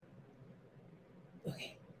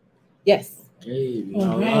Okay. Yes. Hey,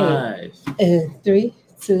 all right. And 3,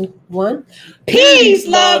 2, 1. Peace,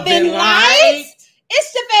 love, and light.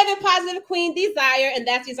 It's your favorite positive queen, Desire, and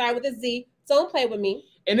that's Desire with a Z. So don't play with me.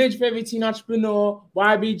 And it's your favorite teen entrepreneur,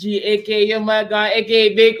 YBG, aka my guy,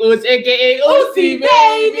 aka Big Oos, aka Oosie,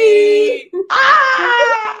 baby.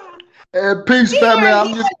 And peace,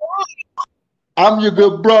 family. I'm your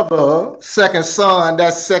good brother, second son.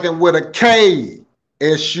 That's second with a K,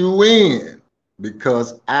 S-U-N,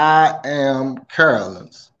 because I am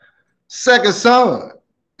Carolyn's second son,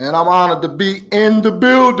 and I'm honored to be in the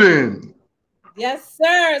building. Yes,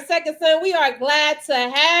 sir. Second son, we are glad to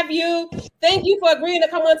have you. Thank you for agreeing to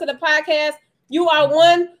come onto the podcast. You are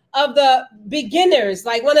one of the beginners,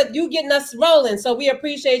 like one of you getting us rolling. So we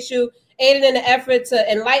appreciate you aiding in the effort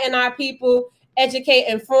to enlighten our people, educate,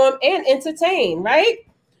 inform, and entertain, right?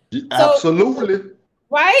 Absolutely. So,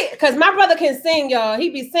 right? Because my brother can sing, y'all. He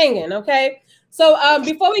be singing, okay? So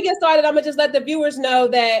before we get started, I'm going to just let the viewers know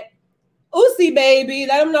that Oosie, baby,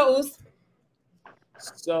 let them know, Oos.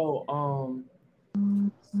 So I'm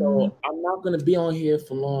not gonna be on here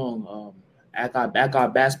for long. I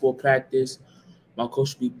got basketball practice. My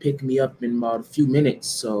coach will be picking me up in about a few minutes.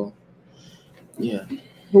 So yeah.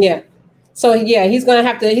 So yeah, he's gonna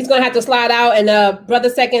have to slide out, and brother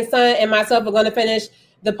second son and myself are gonna finish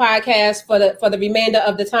the podcast for the remainder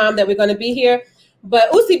of the time that we're gonna be here.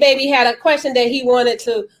 But Oosie baby had a question that he wanted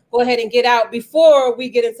to go ahead and get out before we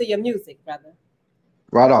get into your music, brother.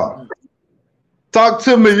 Right on. Talk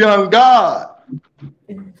to me, young God.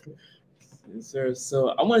 Yes, sir. So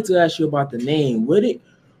I wanted to ask you about the name. Where did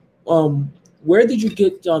you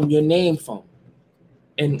get your name from?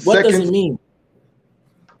 And what does it mean?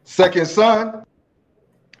 Second son?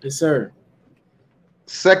 Yes, sir.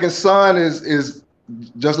 Second son is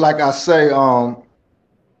just like I say,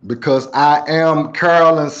 because I am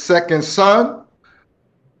Carolyn's second son.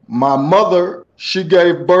 My mother, she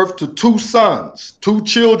gave birth to 2 sons, 2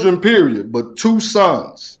 children, period, but 2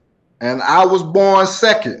 sons. And I was born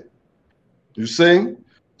second, you see?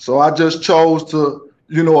 So I just chose to,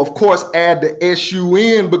 of course, add the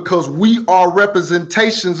S-U-N because we are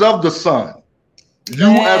representations of the son. You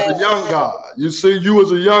as a young God, you see, you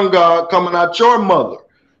as a young God coming out your mother,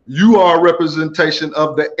 you are a representation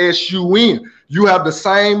of the S-U-N. You have the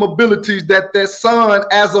same abilities that son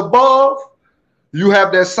as above. You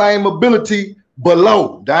have that same ability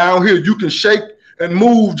below, down here. You can shake and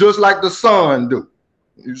move just like the sun do.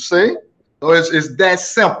 You see? So it's that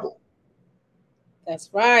simple. That's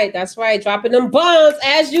right. Dropping them bombs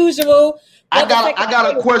as usual. I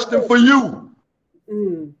got a question for you.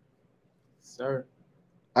 Sir.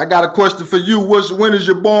 I got a question for you. When is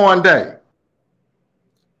your born day?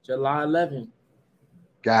 July 11th.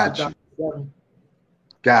 Got you.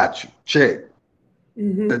 Check.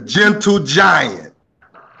 Mm-hmm. The gentle giant.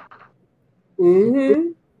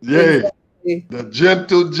 Mm-hmm. Yeah. Exactly. The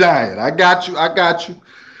gentle giant. I got you.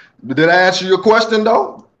 Did I answer your question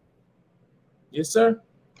though? Yes, sir.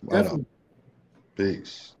 Definitely.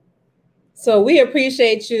 Peace. So we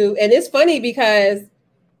appreciate you. And it's funny because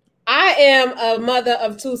I am a mother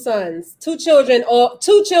of 2 sons, 2 children, or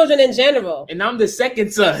 2 children in general. And I'm the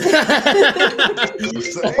second son.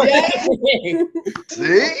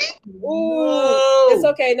 See? Ooh, it's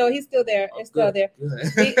okay. No, he's still there. It's still there.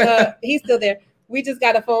 He's still there. We just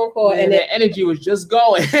got a phone call. Man, and the energy was just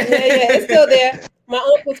going. It's still there. My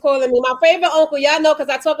uncle's calling me. My favorite uncle, y'all know, because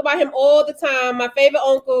I talk about him all the time. My favorite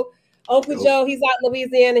uncle, Uncle Joe, he's out in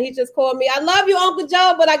Louisiana. He just called me. I love you, Uncle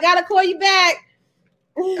Joe, but I got to call you back.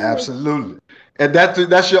 Absolutely. And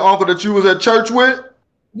that's your uncle that you was at church with?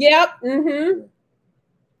 Yep. Mm-hmm.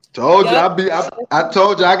 Told you I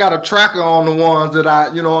told you I got a tracker on the ones that I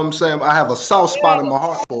have a soft spot in my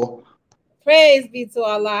heart for. Praise be to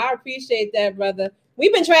Allah. I appreciate that, brother.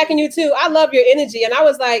 We've been tracking you too. I love your energy. And I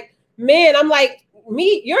was like, man, I'm like,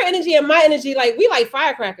 your energy and my energy, like we like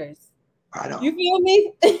firecrackers. I know. You feel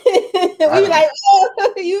me? We like,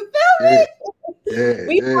 oh, you feel me? Yeah.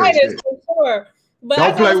 We fighters for sure. But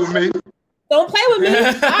don't play with me. Don't play with me.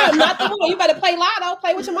 I am not the one. You better play Lotto.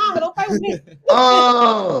 Play with your mama. Don't play with me.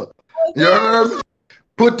 Oh, you heard me?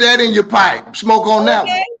 Put that in your pipe. Smoke on that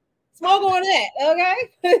one. Smoke on that,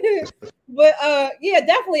 okay? But yeah,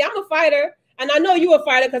 definitely. I'm a fighter. And I know you're a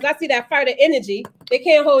fighter because I see that fighter energy. They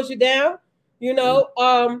can't hold you down,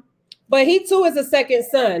 But he too is a second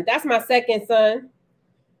son. That's my second son.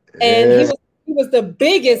 And he was the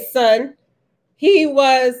biggest son. He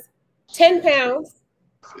was 10 pounds,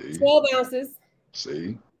 12 ounces.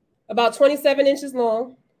 About 27 inches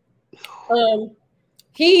long.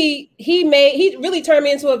 He really turned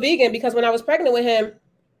me into a vegan because when I was pregnant with him,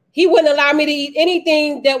 he wouldn't allow me to eat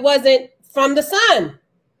anything that wasn't from the sun.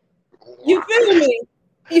 You feel me?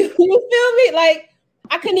 You feel me? Like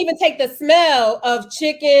I couldn't even take the smell of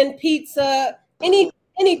chicken, pizza, anything.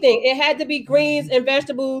 It had to be greens and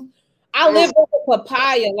vegetables. I lived with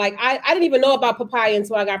papaya. Like I didn't even know about papaya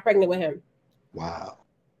until I got pregnant with him. Wow.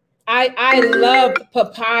 I loved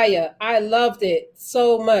papaya. I loved it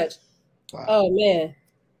so much. Wow. Oh man.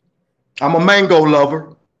 I'm a mango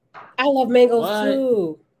lover. I love mangoes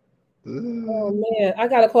too. Oh man, I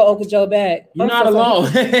gotta call Uncle Joe back. You're not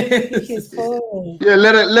alone. He's cool. Yeah,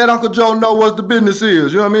 let Uncle Joe know what the business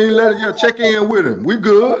is. You know what I mean? Check in with him. We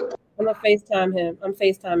good. I'm gonna FaceTime him. I'm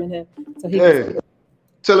FaceTiming him. So he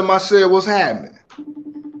tell him I said what's happening.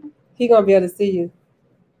 He gonna be able to see you.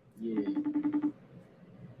 Yeah.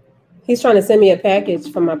 He's trying to send me a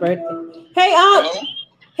package for my birthday. Hey, Hello?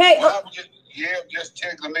 Hey, just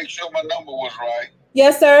checking to make sure my number was right.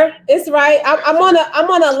 Yes, sir. It's right. I'm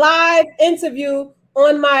on a live interview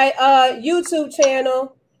on my YouTube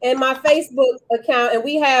channel and my Facebook account, and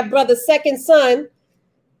we have Brother Second Son,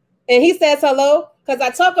 and he says hello because I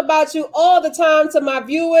talk about you all the time to my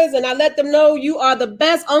viewers, and I let them know you are the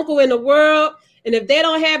best uncle in the world, and if they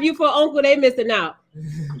don't have you for uncle, they missing out.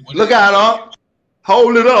 Look out, Unc.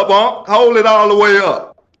 Hold it up, Unc. Hold it all the way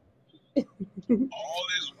up. All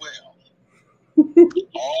is well.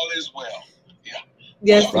 All is well. Yeah.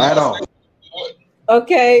 Yes. Right on.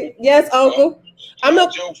 Okay. Yes, Uncle. I'm your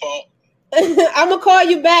fault. I'm gonna call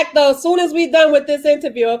you back though, as soon as we're done with this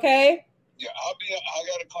interview. Okay. Yeah, I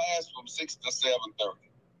got a class from 6 to 7:30.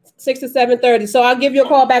 6 to 7:30. So I'll give you a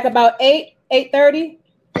call back about 8:30.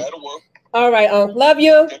 That'll work. All right, Uncle. Love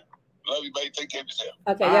you. Okay. Love you, baby. Take care of yourself.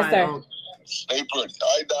 Okay. Yes, sir. Stay pretty.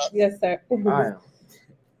 All right, Doc. Yes, sir. All right.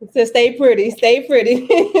 So stay pretty. Stay pretty.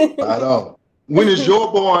 Right on. When is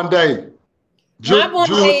your born day? My born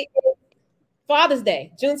day is Father's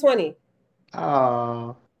Day, June 20.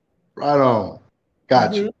 Right on.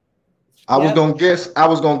 Got you. I was gonna guess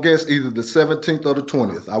either the 17th or the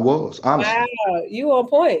 20th. I was, honestly. Wow, you on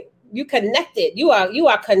point. You connected. You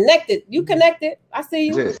are connected. You connected. I see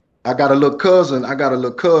you. Yeah. I got a little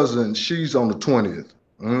cousin. She's on the 20th.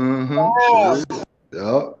 Mm-hmm.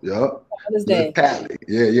 Wow. Yep. Father's Day.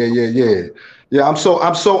 Yeah. I'm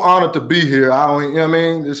so honored to be here. I don't, you know what I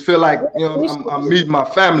mean? Just feel like, you know, I'm meeting my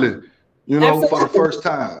family, you know, Absolutely. For the first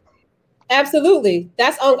time. Absolutely.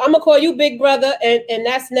 I'm gonna call you big brother and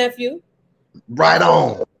that's nephew. Right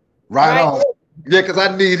on. Yeah, because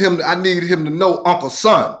I need him to know Uncle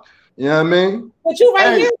Son. You know what I mean? But you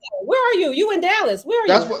right here though. Where are you? You in Dallas. Where are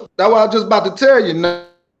you? That's what I was just about to tell you now.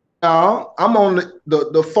 I'm on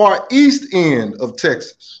the far east end of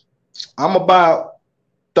Texas. I'm about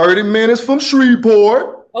 30 minutes from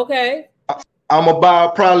Shreveport. Okay. I'm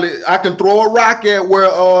about I can throw a rock at where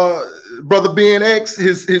Brother BNX,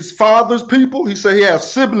 his father's people. He said he has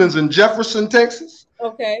siblings in Jefferson, Texas.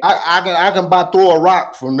 Okay. I can about throw a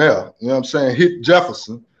rock from there. You know what I'm saying? Hit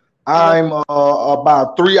Jefferson. I'm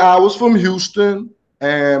about 3 hours from Houston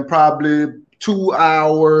and probably 2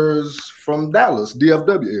 hours from Dallas,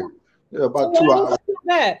 DFW area. Yeah, about 2 hours.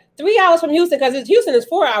 3 hours from Houston, because Houston is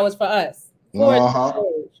 4 hours for us.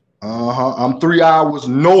 I'm 3 hours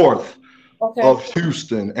north of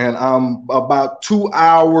Houston, and I'm about 2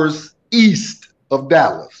 hours east of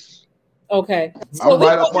Dallas. Okay. So I'm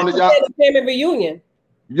right up under y'all. Family reunion.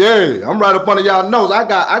 Yeah, I'm right up under y'all nose. I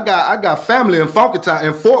got family in Funkytown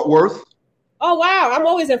in Fort Worth. Oh wow, I'm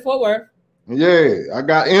always in Fort Worth. Yeah, I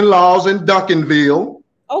got in-laws in Duncanville.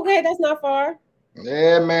 Okay, that's not far.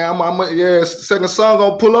 Yeah, man. Second Son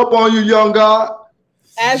gonna pull up on you, young God.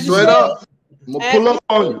 As straight up. I'm gonna pull up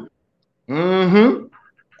on you. Mm-hmm.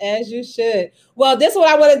 As you should. Well, this is what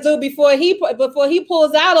I want to do before he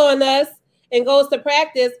pulls out on us and goes to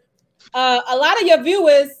practice. A lot of your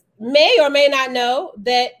viewers may or may not know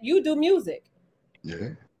that you do music. Yeah.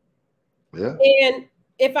 And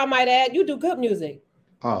if I might add, you do good music.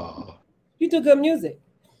 Oh. You do good music.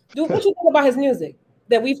 What you think about his music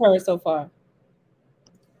that we've heard so far?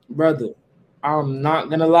 Brother, I'm not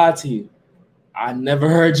gonna lie to you. I never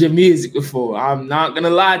heard your music before. I'm not gonna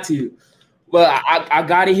lie to you. But I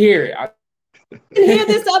gotta hear it. I hear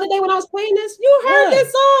this the other day when I was playing this. You heard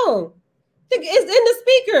this song. It's in the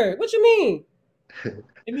speaker. What you mean?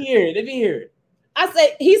 Let me hear it.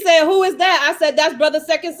 He said, who is that? I said, that's Brother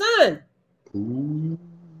Second Son. Ooh.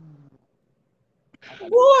 Boy,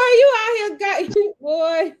 you out here,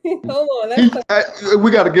 boy. Hold on.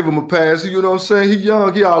 We got to give him a pass. You know what I'm saying? He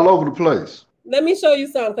young. He all over the place. Let me show you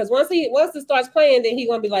something, because once it starts playing, then he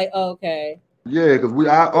gonna be like, okay. Yeah, because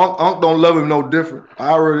Unc don't love him no different. I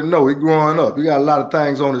already know. He growing up. He got a lot of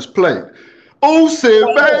things on his plate. Oh, say,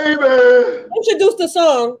 baby. Introduce the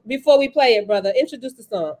song before we play it, brother. Introduce the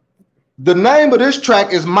song. The name of this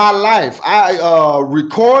track is My Life. I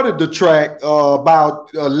recorded the track about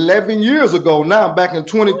 11 years ago now, back in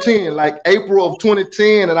 2010, like April of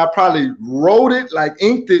 2010, and I probably wrote it, like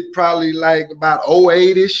inked it probably like about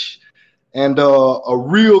 08-ish. And a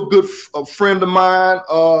real good friend of mine,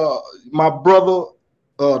 my brother,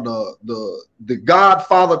 the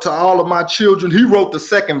godfather to all of my children, he wrote the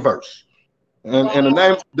second verse. And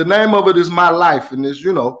the name of it is My Life, and it's,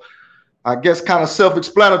 you know, I guess kind of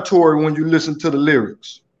self-explanatory when you listen to the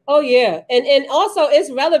lyrics. Oh yeah, and also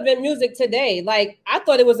it's relevant music today. Like I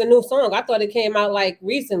thought it was a new song. I thought it came out like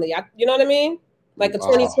recently. You know what I mean? Like a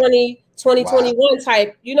 2020, 2021 wow.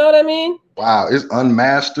 type. You know what I mean? Wow, it's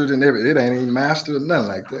unmastered and everything. It ain't even mastered or nothing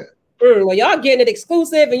like that. Well, y'all getting it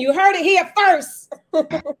exclusive, and you heard it here first.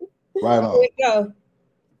 Right on. Here we go.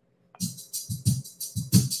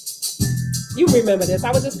 You remember this?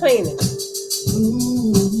 I was just playing it.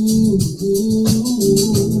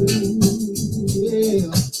 Yeah.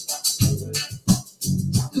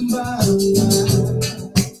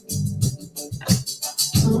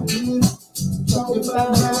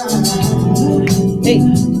 Hey,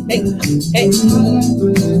 hey, hey.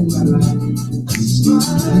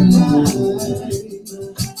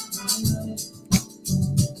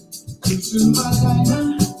 This is my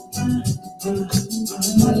life.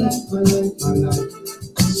 My life, my life, my life.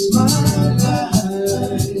 My life.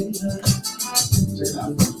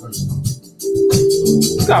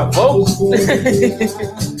 You got vocals.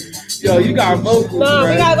 Yo, you got vocals. No,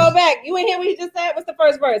 we gotta go back. You ain't hear what he just said? What's the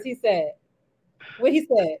first verse he said? What he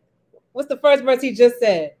said? What's the first verse he just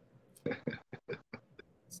said?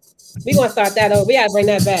 We gonna start that over. We gotta bring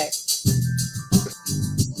that back.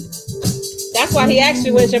 That's why he asked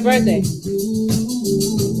you when's your birthday.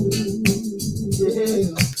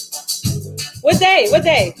 What day? What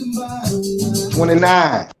day?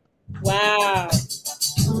 29. Wow.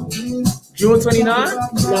 June 29?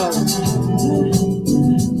 No.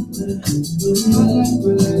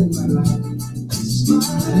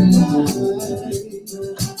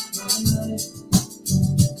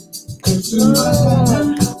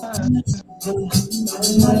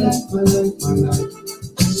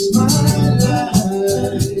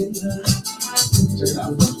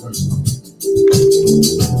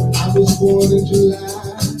 I was born in July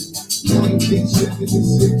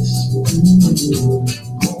 1976.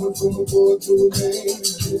 Going from a boy to a man, I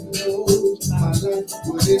didn't know my life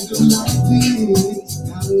would end up like this.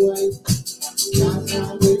 Got a wife, got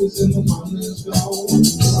 5 babies, and my mama is gone.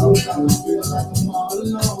 Sometimes I feel like I'm all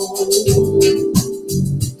alone.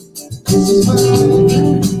 This is my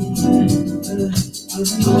life.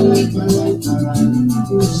 My life, my life, my life.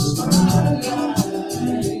 This is my life.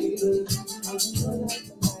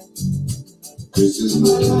 This is my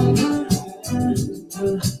life.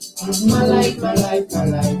 My life, my life, my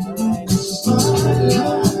life. This is my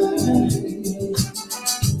life.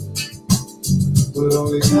 But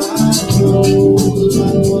only God knows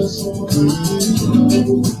what's on my mind.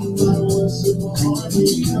 What's in my heart,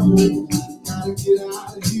 gotta get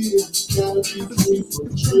out of here. Gotta be free from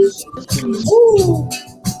the stress. Ooh.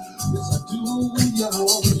 Yes, I do, y'all.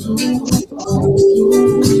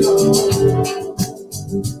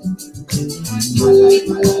 My life,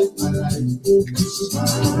 my life, my life. This is my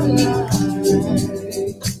life.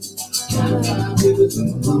 5 babies and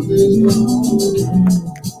my mom is gone.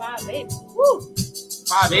 5 babies. Woo.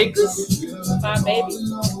 5 acres? 5 babies.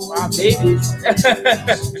 5 babies.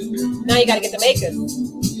 Now you gotta get the makers.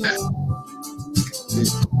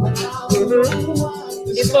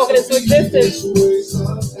 He's spoken into existence.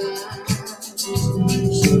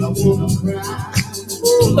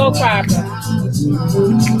 Ooh, so cry, bro.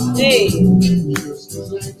 Hey.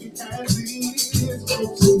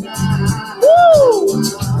 Woo!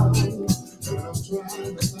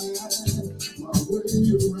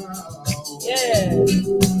 Yeah.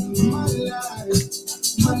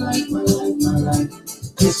 My life, my life, my life.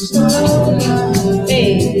 This is my life.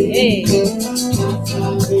 Hey, hey.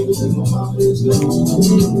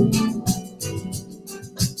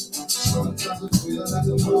 Sometimes I feel like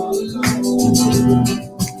I'm all alone.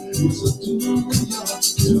 So do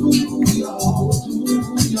y'all.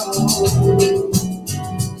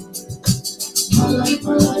 My life,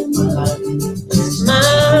 my life, my life.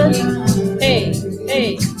 Mine. Hey, hey.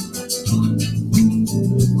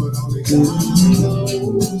 But only God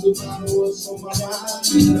knows about what's on my mind.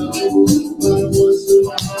 He knows about what's in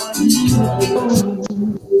my mind. He knows.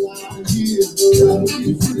 Gotta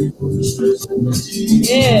be free from the stress and the tears.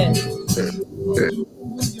 Yeah.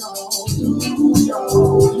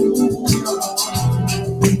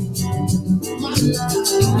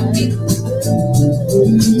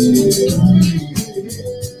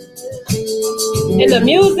 And the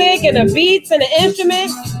music and the beats and the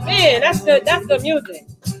instruments. Man, that's good. That's good music.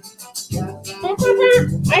 I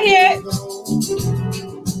hear it.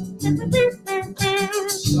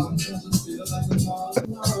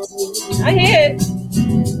 I hear it.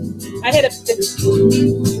 I hear it.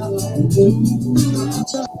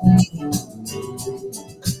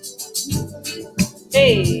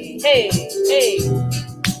 Hey, hey, hey,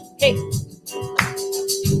 hey.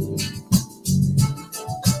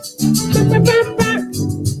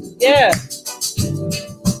 Yeah.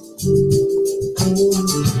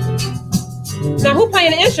 Now, who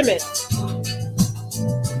playing the instrument?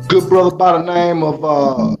 Good brother by the name of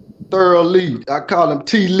Thurl Lee. I call him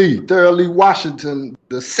T. Lee. Thurl Lee Washington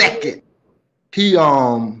II.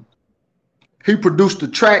 He produced the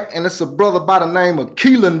track, and it's a brother by the name of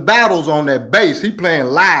Keelan Battles on that bass. He playing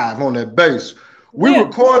live on that bass. We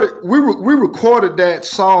recorded that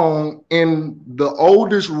song in the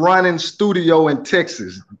oldest running studio in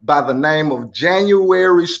Texas by the name of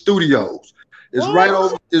January Studios. It's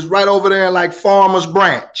right over there in like Farmers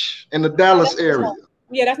Branch in the Dallas area.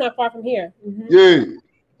 Yeah, that's not far from here. Mm-hmm. Yeah.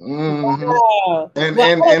 Mm-hmm. Wow.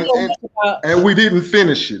 And we didn't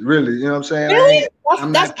finish it, really. You know what I'm saying? Really?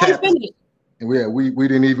 That's unfinished. Yeah, we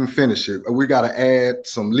didn't even finish it. We got to add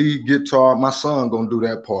some lead guitar. My son gonna do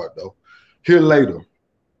that part though. Here later.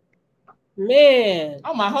 Man.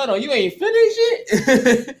 Oh my, hold on. You ain't finished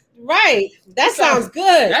it? Right. That sounds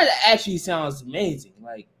good. That actually sounds amazing.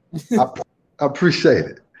 Like I appreciate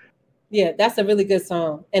it. Yeah, that's a really good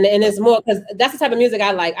song. And it's more because that's the type of music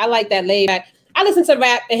I like. I like that laid back. I listen to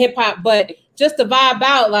rap and hip hop, but just to vibe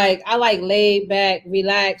out, like I like laid back,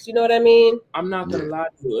 relax. You know what I mean? I'm not gonna lie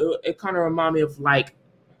to you. It kind of remind me of like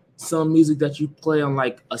some music that you play on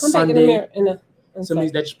like a Sunday. Some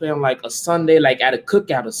music that you play on like a Sunday, like at a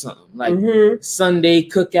cookout or something. Like Sunday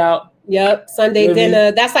cookout. Yep, Sunday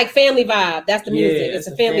dinner. That's like family vibe. That's the music. It's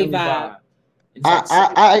a family vibe.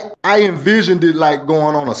 I envisioned it like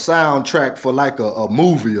going on a soundtrack for like a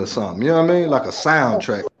movie or something. You know what I mean? Like a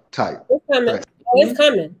soundtrack type. It's coming. Right. It's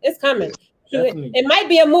coming. It's coming. It might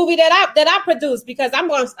be a movie that I produce because I'm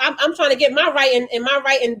trying to get my writing in my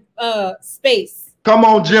writing space. Come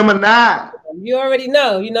on, Gemini. You already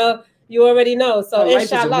know. You already know. So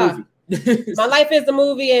inshallah, my life is a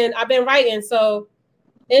movie, and I've been writing. So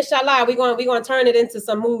inshallah, we're going to turn it into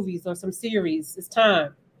some movies or some series. It's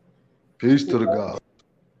time. Peace to the God.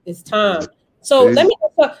 It's time. So let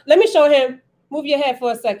me show him. Move your head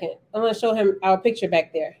for a second. I'm going to show him our picture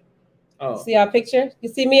back there. Oh. See our picture? You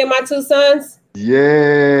see me and my two sons?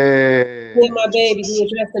 Yeah. Me and my baby. We were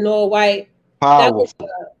dressed in all white. Powerful. That was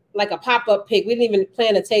like a pop-up pic. We didn't even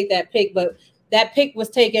plan to take that pic, but that pic was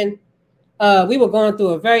taken. We were going through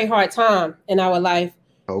a very hard time in our life.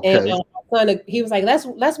 Okay. And my son, he was like,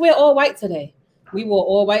 let's wear all white today. We wore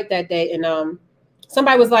all white that day. And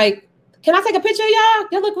somebody was like, can I take a picture of y'all?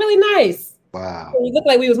 You look really nice. Wow. We looked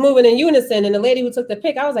like we was moving in unison. And the lady who took the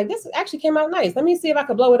pic, I was like, this actually came out nice. Let me see if I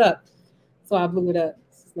could blow it up. So I blew it up.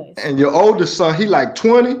 It's nice. And your oldest son, he like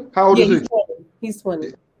 20? How old is he? He's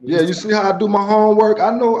 20. Yeah, you see how I do my homework?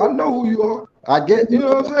 I know who you are. I get, you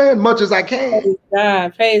know what I'm saying? Much as I can. Praise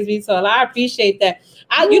God, praise be to Allah. I appreciate that.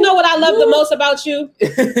 You know what I love the most about you?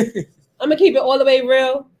 I'm gonna keep it all the way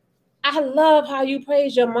real. I love how you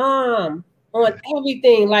praise your mom on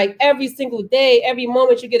everything, like every single day, every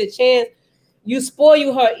moment you get a chance. You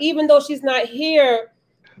spoil her, even though she's not here.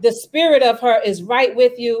 The spirit of her is right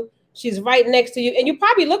with you. She's right next to you, and you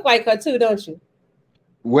probably look like her too, don't you?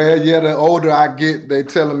 Well, yeah, the older I get, they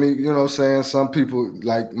telling me, you know what I'm saying? Some people,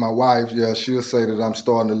 like my wife, yeah, she'll say that I'm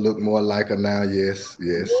starting to look more like her now. Yes.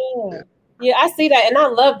 Yeah, I see that, and I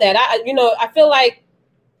love that. I feel like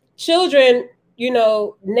children,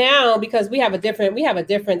 now, because we have a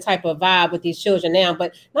different type of vibe with these children now,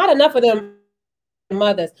 but not enough of them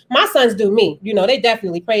mothers. My sons do me, they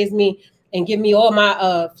definitely praise me and give me all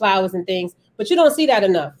my flowers and things, but you don't see that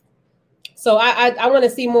enough. So I want to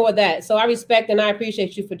see more of that. So I respect and I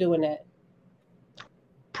appreciate you for doing that.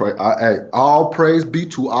 All praise be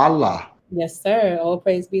to Allah. Yes, sir. All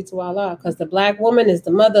praise be to Allah, because the Black woman is the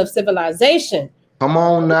mother of civilization. Come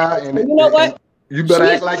on now. And you know what? You better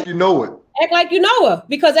act like you know it. Act like you know her,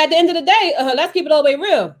 because at the end of the day, let's keep it all the way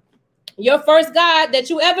real. Your first God that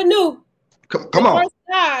you ever knew. Come on. First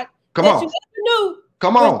God you ever knew.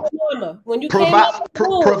 Come on. Mama. When you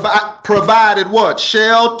provided what?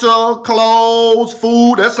 Shelter, clothes,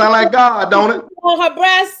 food. That sound like God, don't it? On her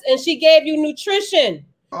breast, and she gave you nutrition.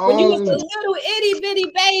 When you was a little itty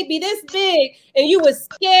bitty baby, this big, and you was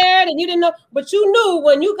scared and you didn't know, but you knew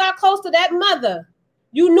when you got close to that mother,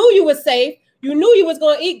 you knew you were safe. You knew you was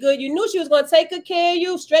going to eat good. You knew she was going to take good care of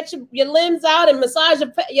you, stretch your limbs out and massage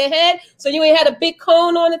your head so you ain't had a big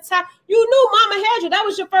cone on the top. You knew mama had you. That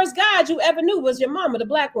was your first guide you ever knew was your mama, the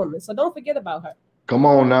black woman. So don't forget about her. Come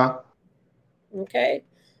on now. Okay.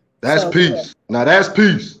 That's peace. Yeah. Now that's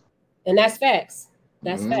peace. And that's facts.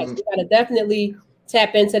 That's facts. You got to definitely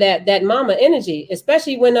tap into that mama energy,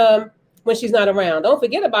 especially when she's not around. Don't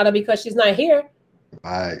forget about her because she's not here.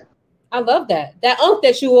 Right. I love that. That unk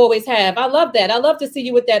that you always have. I love that. I love to see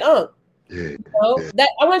you with that unk. Yeah. That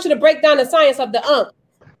I want you to break down the science of the unk.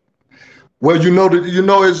 Well,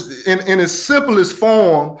 it's in its simplest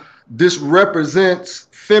form, this represents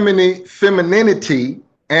femininity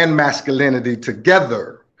and masculinity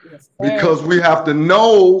together. Yes, because we have to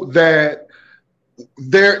know that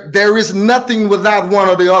there is nothing without one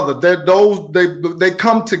or the other. They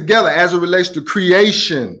come together as it relates to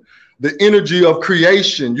creation. The energy of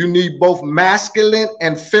creation, you need both masculine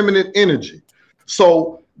and feminine energy.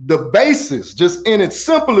 So the basis, just in its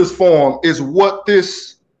simplest form, is what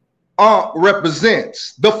this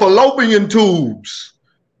represents. The fallopian tubes,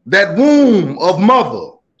 that womb of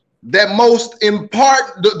mother, the most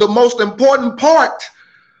important part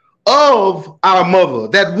of our mother,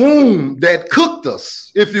 that womb that cooked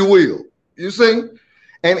us, if you will. You see?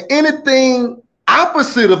 And anything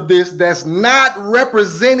opposite of this that's not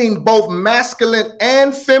representing both masculine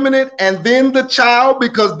and feminine, and then the child,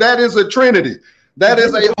 because that is a trinity. That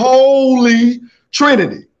is a holy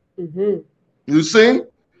trinity. You see?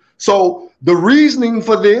 So the reasoning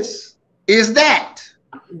for this is that.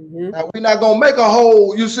 Now, we're not going to make a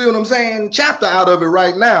whole, you see what I'm saying, chapter out of it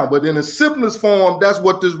right now, but in the simplest form, that's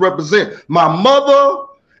what this represents. My mother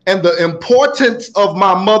and the importance of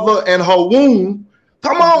my mother and her womb.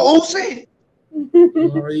 Come on, Uzi.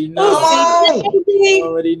 Already know. Come on.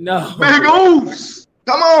 Already know. Big oops.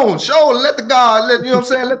 Come on. Show. Let you know what I'm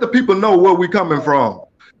saying? Let the people know where we coming from.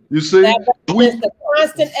 You see? The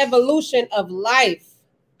constant evolution of life.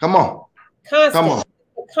 Come on. Come on.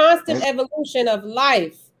 The constant evolution of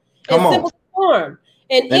life. Come on. Simple form.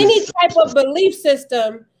 And any type of belief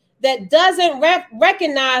system that doesn't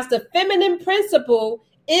recognize the feminine principle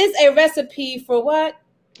is a recipe for what?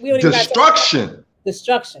 Destruction.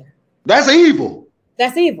 Destruction. That's evil.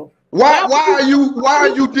 That's evil. Why are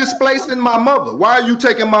you displacing my mother? Why are you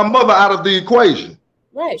taking my mother out of the equation?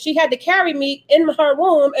 Right. She had to carry me in her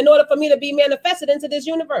womb in order for me to be manifested into this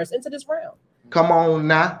universe, into this realm. Come on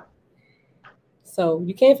now. So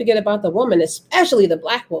you can't forget about the woman, especially the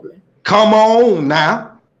black woman. Come on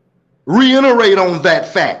now. Reiterate on that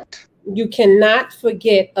fact. You cannot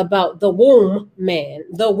forget about the womb man,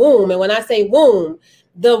 the womb. And when I say womb,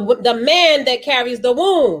 the man that carries the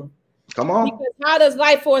womb. Come on. Because how does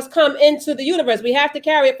life force come into the universe? We have to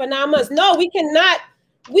carry it for 9 months. No, we cannot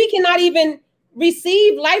even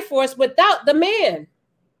receive life force without the man.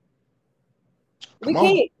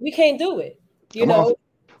 We can't do it. You know,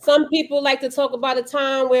 some people like to talk about a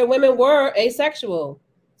time where women were asexual.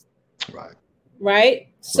 Right.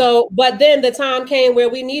 So, but then the time came where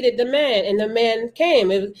we needed the man, and the man came.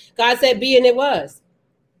 God said, be, and it was.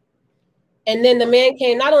 And then the man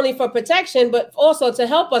came not only for protection, but also to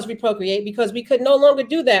help us reprocreate, because we could no longer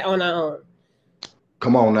do that on our own.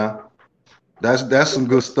 Come on now. That's some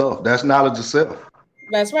good stuff. That's knowledge of self.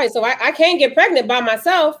 That's right. So I can't get pregnant by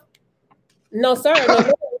myself. No, sir.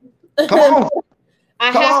 No. Come on. I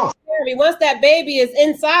have to carry. Once that baby is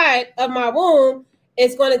inside of my womb,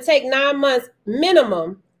 it's going to take 9 months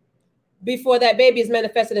minimum before that baby is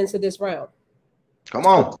manifested into this realm. Come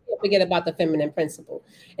on. Don't forget about the feminine principle.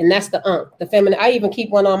 And that's the the feminine. I even keep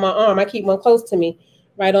one on my arm. I keep one close to me,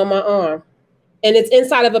 right on my arm. And it's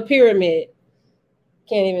inside of a pyramid.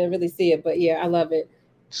 Can't even really see it, but yeah, I love it.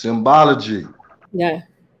 Symbology. Yeah.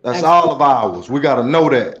 That's all of ours. We got to know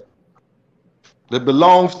that. That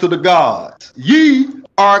belongs to the gods. Ye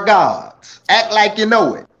are gods. Act like you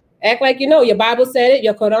know it. Act like you know. Your Bible said it.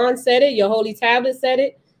 Your Quran said it. Your holy tablet said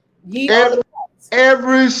it. Ye are the gods.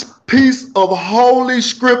 Every piece of holy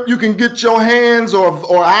script you can get your hands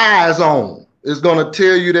or eyes on is going to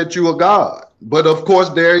tell you that you are God. But of course,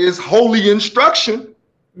 there is holy instruction.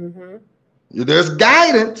 Mm-hmm. There's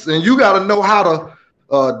guidance, and you got to know how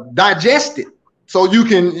to digest it, so you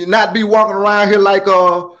can not be walking around here like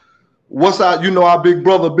our big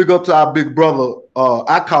brother. Big up to our big brother.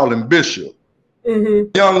 I call him Bishop.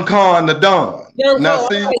 Mm-hmm. Young Khan the Don. Now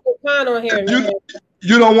see, Khan on here,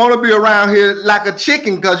 you don't want to be around here like a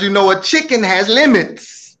chicken, because you know a chicken has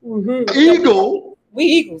limits. Mm-hmm. Eagle. We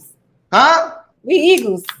eagles. Huh? We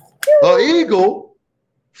eagles. An eagle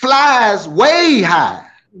flies way high.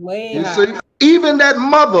 Way high. See, even that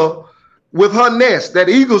mother with her nest, that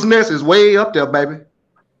eagle's nest is way up there, baby.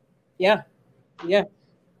 Yeah. Yeah.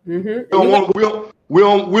 We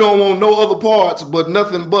don't want no other parts, but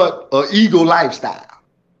nothing but an ego lifestyle.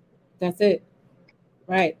 That's it.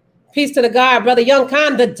 Right. Peace to the God, brother Young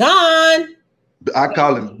Khan, the Don. I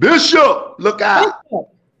call him Bishop. Look out. Bishop.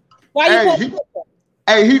 Why you call him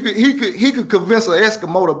Bishop? He could convince an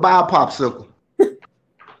Eskimo to buy a popsicle.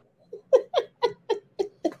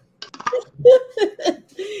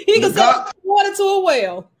 He can send water to a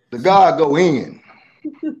well. The God go in.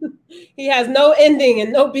 He has no ending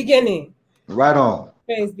and no beginning. Right on.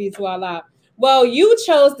 Praise be to Allah. Well, you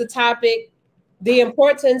chose the topic, the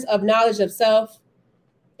importance of knowledge of self.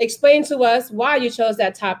 Explain to us why you chose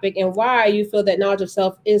that topic and why you feel that knowledge of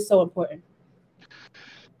self is so important.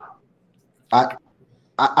 I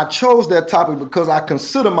chose that topic because I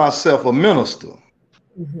consider myself a minister.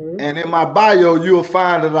 Mm-hmm. And in my bio, you'll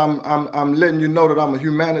find that I'm letting you know that I'm a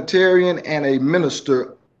humanitarian and a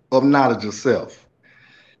minister of knowledge of self.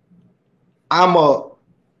 I'm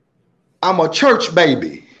a church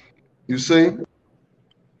baby, you see.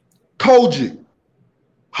 Kojic,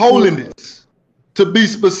 holiness, to be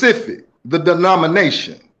specific, the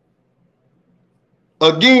denomination.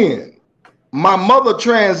 Again, my mother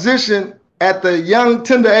transitioned at the young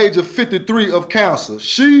tender age of 53 of cancer.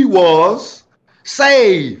 She was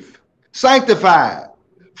saved, sanctified,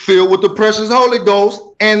 filled with the precious Holy Ghost,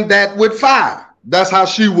 and that with fire. That's how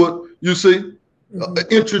she would, you see,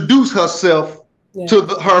 introduce herself to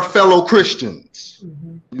her fellow Christians.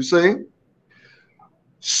 You see?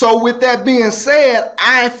 So with that being said,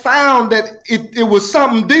 I found that it was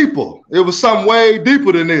something deeper. It was something way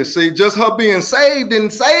deeper than this. See, just her being saved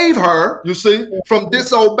didn't save her, you see, from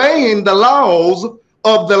disobeying the laws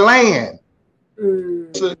of the land.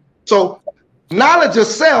 So knowledge of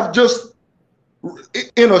self, just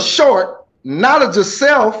in a short, knowledge of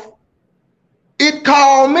self, it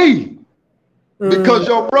called me because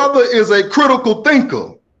your brother is a critical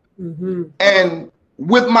thinker. And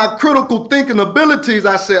with my critical thinking abilities,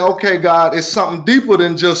 I said, okay, God, it's something deeper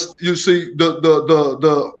than just, you see,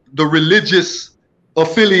 the religious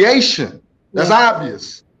affiliation. That's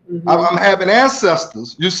obvious. I'm having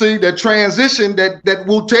ancestors, you see, that transition that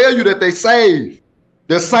will tell you that they saved,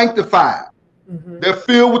 they're sanctified, they're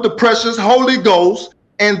filled with the precious Holy Ghost,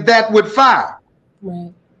 and that with fire.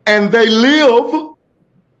 And they live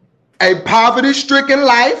a poverty-stricken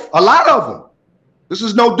life, a lot of them. This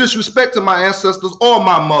is no disrespect to my ancestors or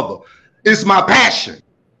my mother. It's my passion.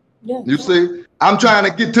 You see, I'm trying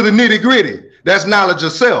to get to the nitty-gritty. That's knowledge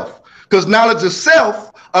of self. Because knowledge of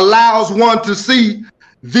self allows one to see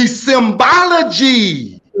the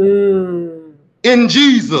symbology in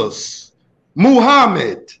Jesus,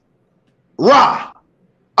 Muhammad, Ra,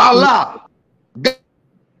 Allah,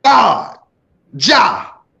 God,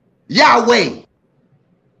 Jah, Yahweh,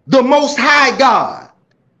 the Most High God.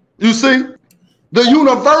 You see? The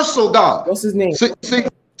universal God. What's his name? See, What's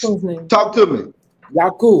his name? Talk to me.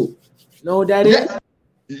 Yaqub. Know what that is?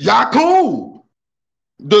 Yaqub.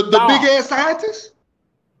 The big ass scientist?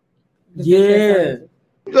 Yeah.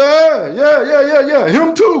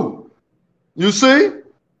 Him too. You see?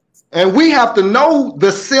 And we have to know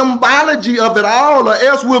the symbology of it all, or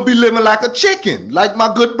else we'll be living like a chicken, like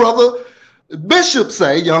my good brother Bishop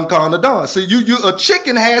say, Young Khan the Don. See, a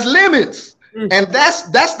chicken has limits. And that's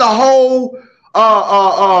the whole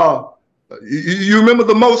you remember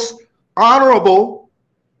the most honorable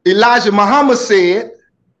Elijah Muhammad said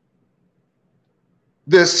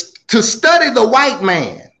this, to study the white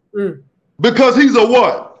man because he's a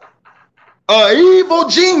what? An evil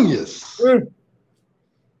genius.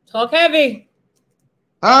 Talk heavy.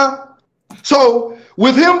 Huh? So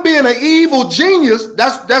with him being an evil genius,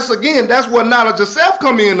 that's where knowledge of self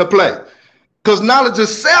come into play. Because knowledge of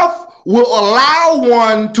self will allow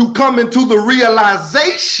one to come into the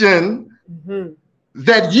realization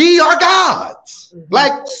that ye are gods.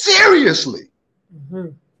 Like, seriously.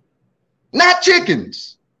 Not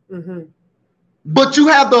chickens. But you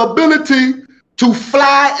have the ability to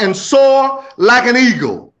fly and soar like an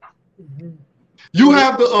eagle. You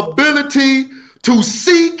have the ability to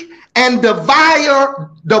seek and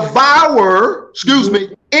devour,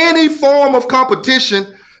 any form of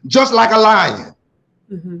competition just like a lion.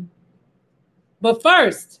 But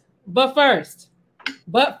first,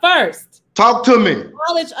 talk to me.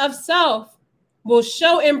 Knowledge of self will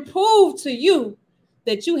show and prove to you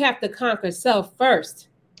that you have to conquer self first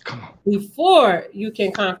before you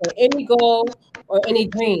can conquer any goal or any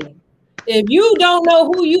dream. If you don't know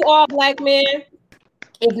who you are, black man,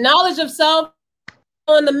 if knowledge of self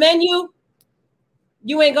on the menu,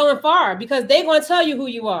 you ain't going far because they're going to tell you who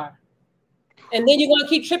you are. And then you're going to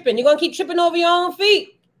keep tripping. You're going to keep tripping over your own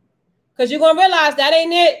feet. Because you're going to realize that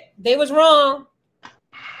ain't it. They was wrong.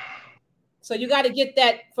 So you got to get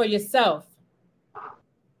that for yourself.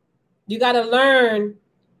 You got to learn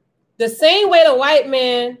the same way the white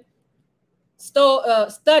man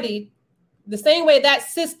studied, the same way that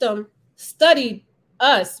system studied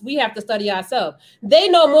us. We have to study ourselves. They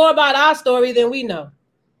know more about our story than we know.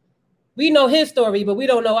 We know his story, but we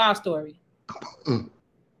don't know our story.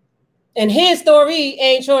 And his story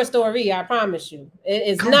ain't your story, I promise you. It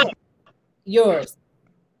is not yours.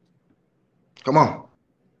 Come on.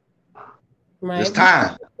 Right. It's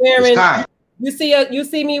time. It's time. You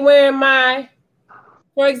see me wearing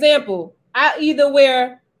for example, I either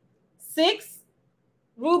wear 6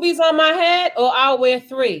 rubies on my head or I'll wear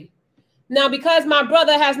 3. Now, because my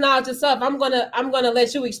brother has knowledge of self, I'm gonna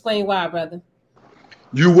let you explain why, brother.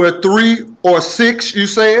 You wear 3 or 6, you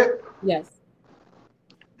said? Yes.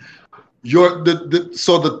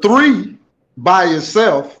 So the 3 by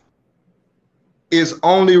itself is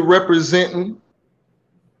only representing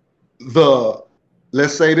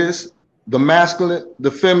let's say this, the masculine,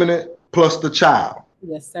 the feminine, plus the child.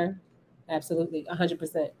 Yes, sir. Absolutely.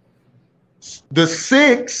 100%. The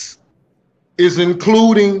 6 is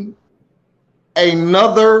including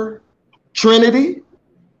another trinity,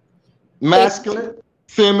 masculine,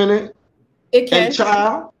 feminine, and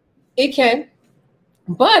child. It can.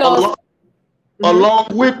 But also, along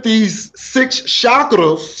with these 6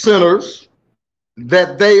 chakra centers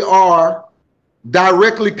that they are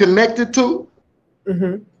directly connected to.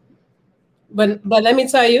 Mm-hmm. But let me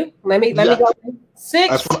tell you, let me go. 6.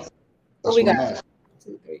 That's what we got.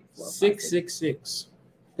 2, 3, 4, 6, 6, 6.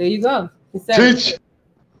 There you go. Teach.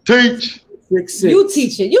 6, 6. You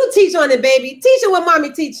teach it. You teach on it, baby. Teach it what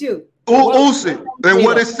mommy teach you. Uzi. And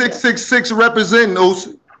what is 666 representing,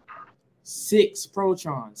 Uzi? 6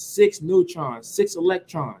 protons, 6 neutrons, 6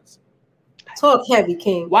 electrons. Talk heavy,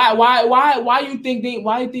 King. Why you think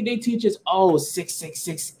they teach us? Oh,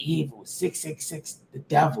 666 evil, 666 the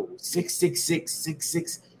devil, 666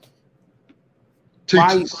 66.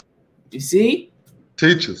 Teachers. You see?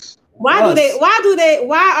 Teachers. Why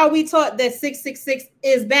are we taught that 666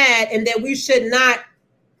 is bad and that we should not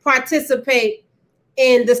participate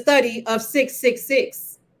in the study of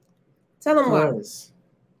 666? Tell them why.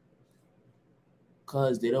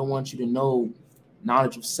 Because they don't want you to know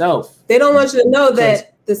knowledge of self. They don't want you to know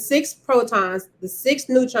that the 6 protons, the 6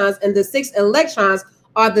 neutrons, and the 6 electrons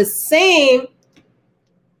are the same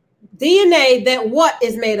DNA that what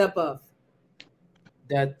is made up of?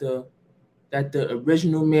 That the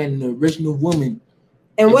original man and the original woman.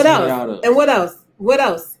 And what else? And what else? What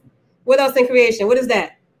else? What else in creation? What is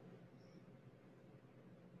that?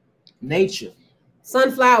 Nature.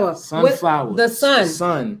 Sunflower. The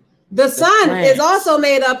sun. The sun is also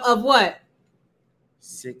made up of what?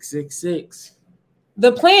 666.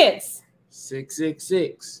 The plants.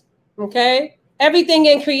 666. Okay. Everything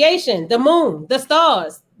in creation, the moon, the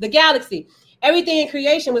stars, the galaxy, everything in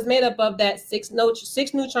creation was made up of that 6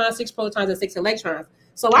 neutrons, 6 protons, and 6 electrons.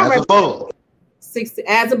 So above. 6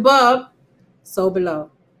 as above, so below.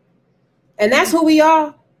 And that's who we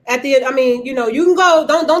are. You can go,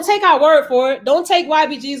 don't take our word for it. Don't take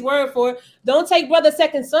YBG's word for it. Don't take Brother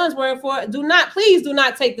Second Son's word for it. Please do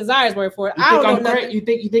not take Desire's word for it. You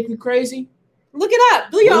think we're crazy? Look it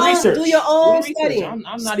up. Do your own study. I'm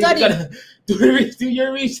not even gonna do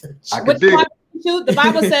your research. The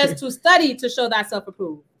Bible says to study to show thyself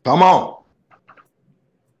approved. Come on.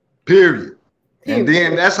 Period. And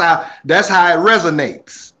then that's how it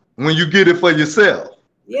resonates when you get it for yourself.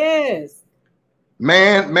 Yes.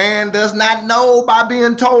 Man does not know by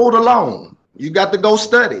being told alone. You got to go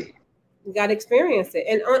study. You got to experience it.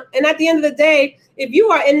 And at the end of the day, if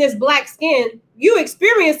you are in this black skin, you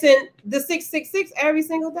experiencing the 666 every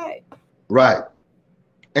single day. Right.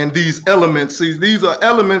 And these elements, these are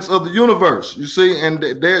elements of the universe, you see, and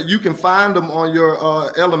there you can find them on your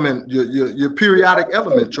your periodic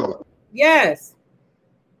element chart. Yes.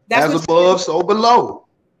 As above, so below.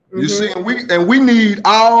 You see, and we need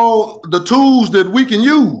all the tools that we can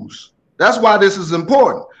use. That's why this is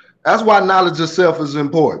important. That's why knowledge of self is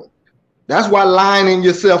important. That's why lining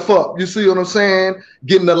yourself up. You see what I'm saying?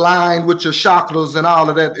 Getting aligned with your chakras and all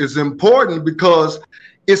of that is important because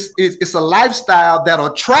it's a lifestyle that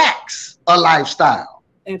attracts a lifestyle.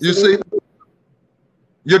 Absolutely. You see,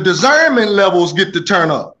 your discernment levels get to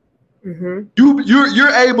turn up. You're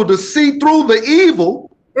able to see through the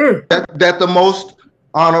evil that the most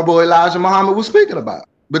Honorable Elijah Muhammad was speaking about,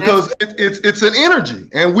 because it's an energy,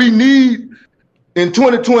 and we need in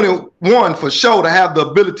 2021 for sure to have the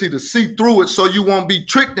ability to see through it, so you won't be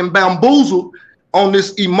tricked and bamboozled on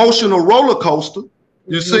this emotional roller coaster.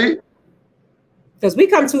 You see, because we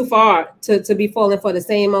come too far to be falling for the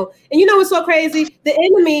same old. And you know what's so crazy? The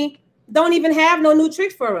don't even have no new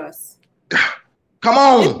tricks for us. Come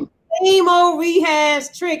on. Same old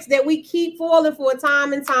rehash tricks that we keep falling for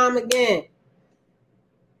time and time again.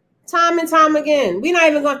 Time and time again. We're not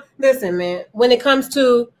even going to listen, man. When it comes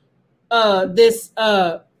to this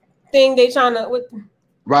thing they trying to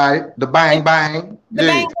right, the bang bang. The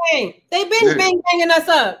bang bang. They've been bang banging us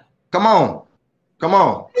up. Come on. They've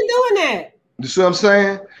been doing that. You see what I'm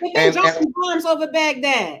saying? They've been dropping bombs over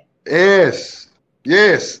Baghdad.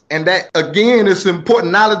 Yes. And that again is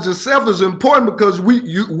important. Knowledge of self is important because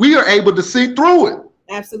we are able to see through it.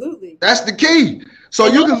 Absolutely. That's the key. So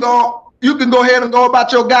you can go ahead and go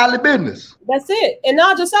about your godly business. That's it. And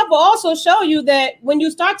knowledge of self will also show you that when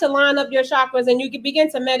you start to line up your chakras and you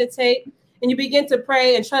begin to meditate and you begin to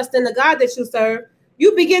pray and trust in the God that you serve,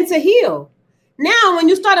 you begin to heal. Now, when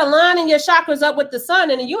you start aligning your chakras up with the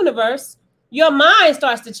sun and the universe, your mind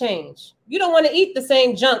starts to change. You don't want to eat the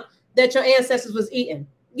same junk that your ancestors was eating.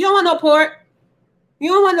 You don't want no pork. You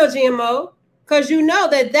don't want no GMO because you know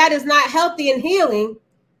that is not healthy and healing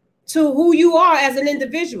to who you are as an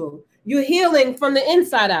individual. You're healing from the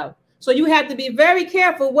inside out. So you have to be very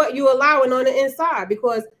careful what you're allowing on the inside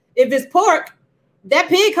because if it's pork, that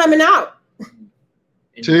pig coming out.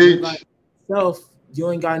 Teach. You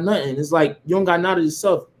ain't got nothing. It's like you don't got none of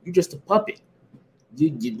yourself. You're just a puppet.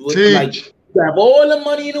 You have all the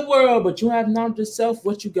money in the world, but you have none of yourself.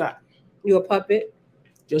 What you got? You're a puppet.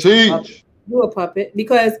 Just a puppet. You're a puppet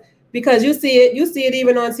because you see it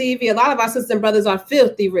even on TV. A lot of our sisters and brothers are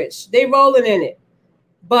filthy rich. They rolling in it,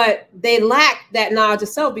 but they lack that knowledge of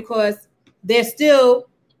self because they're still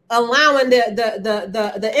allowing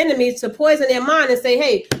the enemies to poison their mind and say,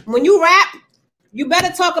 hey, when you rap, you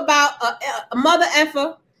better talk about a mother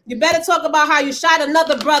effer. You better talk about how you shot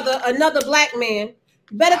another brother, another black man.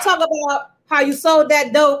 You better talk about how you sold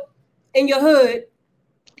that dope in your hood.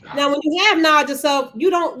 Now, when you have knowledge of self, you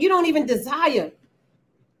don't even desire.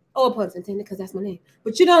 Oh, pun intended, because that's my name.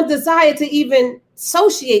 But you don't desire to even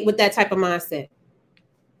associate with that type of mindset.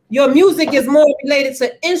 Your music is more related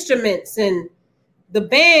to instruments and the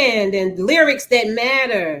band and lyrics that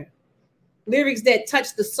matter, lyrics that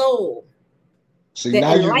touch the soul. See,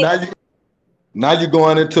 now you're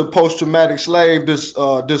going into post-traumatic slave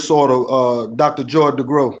disorder, Dr. George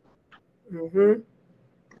DeGrow. Mm-hmm. You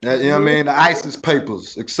know what I mean? The ISIS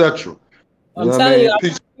papers, etc. I'm telling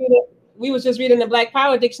you, we was just reading the Black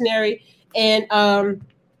Power Dictionary, and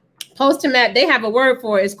post-traumatic, they have a word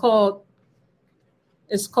for it. It's called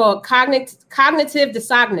cognitive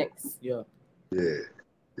dissonance. Yeah.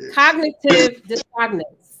 Cognitive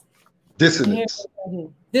dissonance. Dissonance.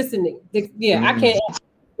 Dissonance. Yeah, I can't.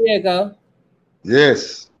 There you go.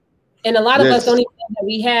 Yes. And a lot of us don't even know that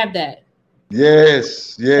we have that.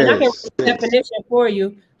 Yes. And I can write the definition for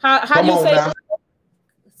you. How do you say it?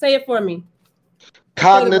 Say it for me.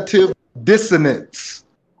 Cognitive dissonance.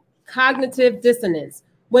 Cognitive dissonance.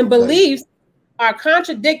 When beliefs are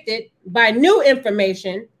contradicted by new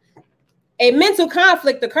information, a mental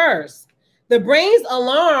conflict occurs. The brain's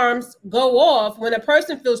alarms go off when a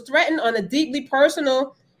person feels threatened on a deeply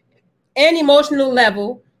personal and emotional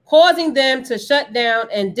level, causing them to shut down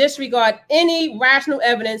and disregard any rational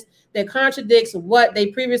evidence that contradicts what they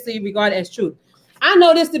previously regarded as truth. I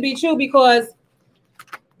know this to be true because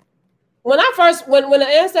when the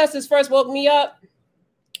ancestors first woke me up,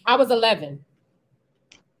 I was 11.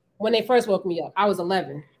 When they first woke me up, I was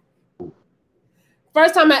 11.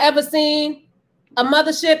 First time I ever seen a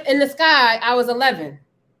mothership in the sky, I was 11.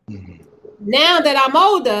 Mm-hmm. Now that I'm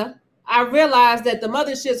older, I realized that the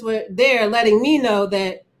motherships were there letting me know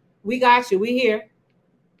that we got you. We here.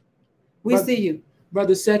 We see you.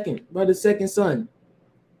 Brother second son.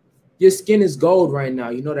 Your skin is gold right now.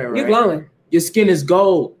 You know that, right? You're glowing. Your skin is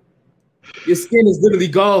gold. Your skin is literally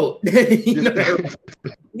gold. You know that, right?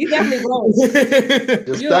 You definitely glowing.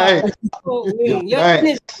 Your skin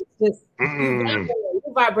is just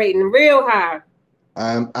you're vibrating real high.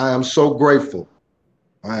 I am so grateful.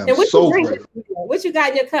 I am so grateful. What you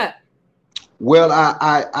got in your cup? Well,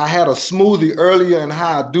 I had a smoothie earlier, and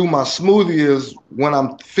how I do my smoothie is when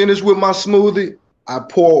I'm finished with my smoothie, I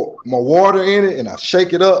pour my water in it and I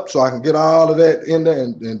shake it up so I can get all of that in there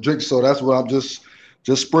and drink. So that's what I'm just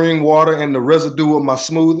spring water and the residue of my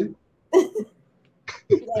smoothie.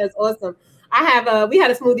 That's awesome. We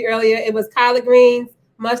had a smoothie earlier. It was collard greens,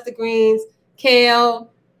 mustard greens,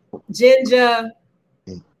 kale, ginger.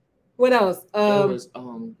 What else?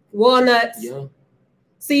 Walnuts. Yeah.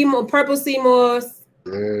 Purple sea moss.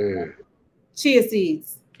 Yeah. Chia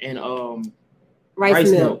seeds. And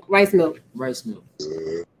rice milk. Rice milk.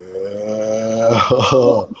 I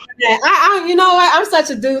you know what? I'm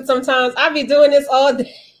such a dude sometimes. I be doing this all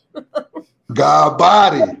day. God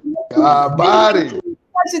body. Body.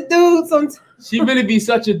 Such a dude sometimes. She really be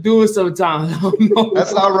such a dude sometimes.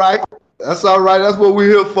 That's all right. That's all right. That's what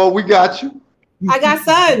we're here for. We got you. I got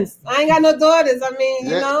sons. I ain't got no daughters. I mean,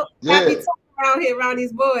 you know, happy talking around here around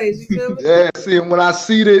these boys. You feel me? Yeah. See, when I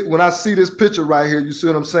see this picture right here, you see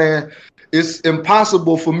what I'm saying? It's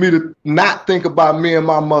impossible for me to not think about me and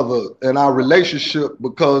my mother and our relationship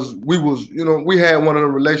because we had one of the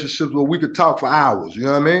relationships where we could talk for hours. You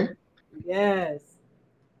know what I mean? Yes.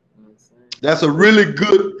 That's a really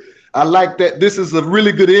good. I like that. This is a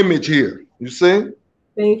really good image here. You see?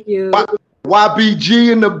 Thank you.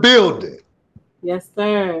 YBG in the building. Yes,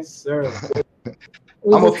 sir. Yes, sir. I'm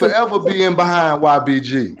gonna forever be in behind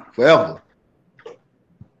YBG. Forever.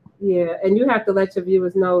 Yeah, and you have to let your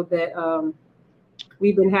viewers know that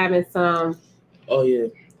we've been having some. Oh yeah.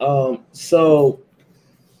 So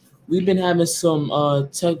we've been having some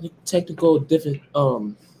technical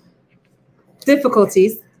difficulties.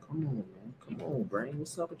 Come on, man. Come on, brain.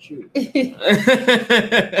 What's up with you? Check it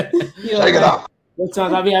out.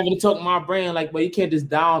 Sometimes I be having to talk to my brain like, but you can't just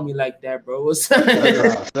down me like that, bro. What's up?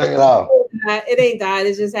 Check it out. It ain't died.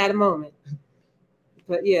 It just had a moment.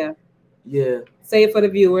 But yeah. Yeah. Say it for the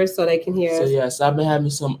viewers so they can hear us. So yes, I've been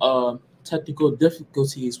having some technical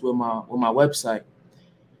difficulties with my website.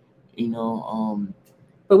 You know,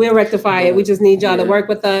 but we'll rectify it. We just need y'all to work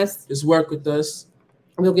with us. Just work with us.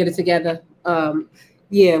 We'll get it together.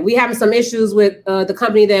 Yeah, we having some issues with the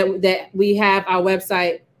company that we have our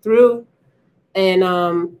website through. And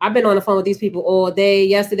I've been on the phone with these people all day,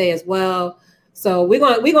 yesterday as well. So we're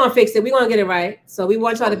gonna fix it. We're gonna get it right. So we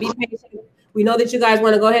want y'all to be patient. We know that you guys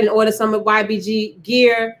want to go ahead and order some of YBG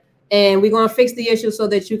gear, and we're gonna fix the issue so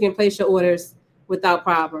that you can place your orders without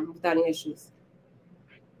problem, without any issues.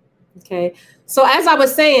 Okay. So as I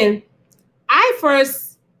was saying, I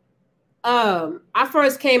first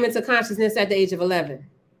came into consciousness at the age of 11.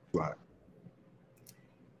 Right.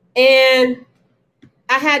 And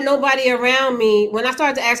I had nobody around me. When I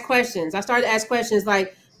started to ask questions,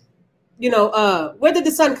 like, you know, where did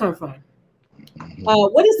the sun come from?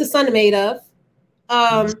 What is the sun made of?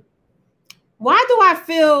 Why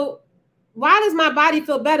does my body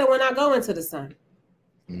feel better when I go into the sun?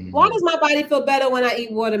 Why does my body feel better when I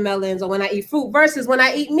eat watermelons or when I eat fruit versus when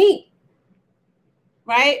I eat meat?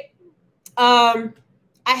 Right? I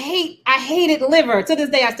hated liver. To this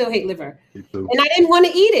day, I still hate liver. And I didn't want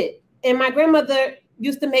to eat it. And my grandmother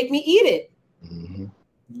used to make me eat it.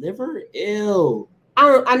 Liver? Ew.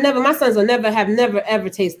 My sons will never ever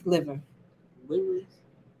tasted liver. Liver?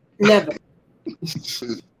 Never.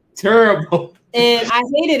 Terrible. And I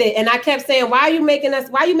hated it. And I kept saying, why you make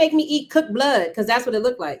me eat cooked blood? Because that's what it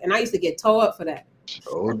looked like. And I used to get tore up for that.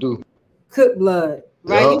 Oh, do. Cooked blood.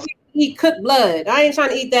 Right? Yep. You eat cooked blood. I ain't trying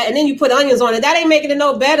to eat that. And then you put onions on it. That ain't making it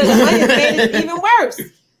no better. The onions made it even worse.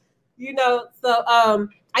 You know, so I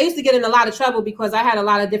used to get in a lot of trouble because I had a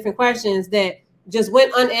lot of different questions that just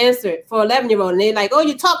went unanswered for 11-year-old. And they're like, oh,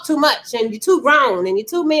 you talk too much and you're too grown and you're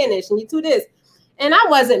too mannish and you're too this. And I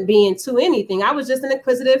wasn't being too anything. I was just an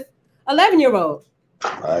inquisitive 11-year-old.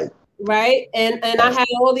 Right. And I had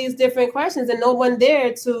all these different questions and no one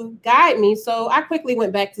there to guide me. So I quickly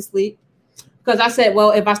went back to sleep because I said,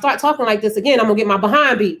 well, if I start talking like this again, I'm going to get my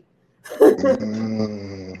behind beat.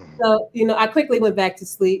 So, you know, I quickly went back to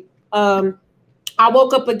sleep. I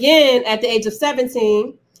woke up again at the age of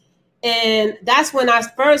 17. And that's when I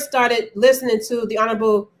first started listening to the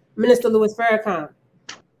Honorable Minister Louis Farrakhan.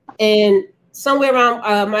 And somewhere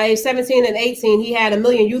around my age 17 and 18, he had a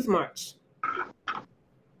Million Youth March.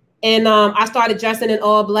 And I started dressing in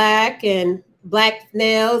all black and black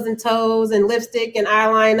nails and toes and lipstick and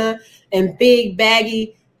eyeliner and big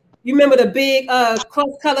baggy. You remember the big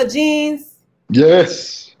cross-color jeans?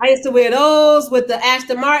 Yes. I used to wear those with the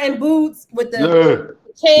Aston Martin boots with the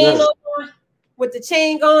chain on, with the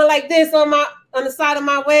chain going like this on the side of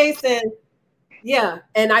my waist, and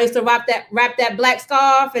and I used to wrap that black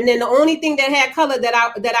scarf, and then the only thing that had color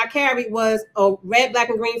that I carried was a red, black,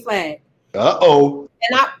 and green flag. Uh-oh.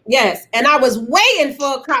 And I was waiting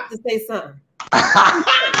for a cop to say something.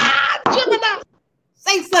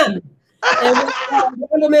 Say something. And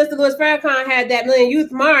when Minister Louis Farrakhan had that Million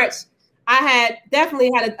Youth March, I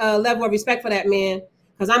definitely had a level of respect for that man,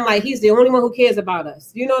 because I'm like, he's the only one who cares about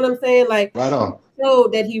us. You know what I'm saying? Like, right on.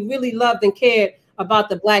 Showed that he really loved and cared about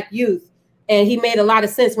the Black youth, and he made a lot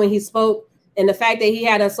of sense when he spoke. And the fact that he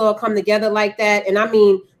had us all come together like that, and I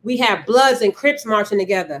mean, we had Bloods and Crips marching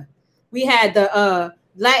together. We had the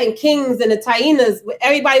Latin Kings and the Tainas.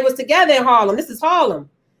 Everybody was together in Harlem. This is Harlem.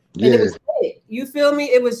 And it was great. You feel me?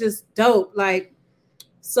 It was just dope. Like,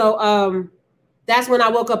 so that's when I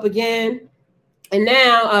woke up again. And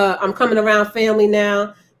now I'm coming around family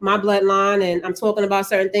now. my bloodline, and I'm talking about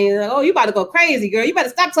certain things. Like, oh, you about to go crazy, girl. You better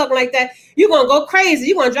stop talking like that. You're gonna go crazy.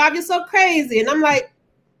 You're gonna drive yourself crazy. And I'm like,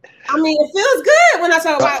 I mean, it feels good when I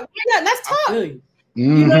talk about it. Let's talk. You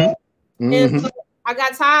know? And so I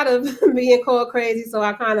got tired of being called crazy, so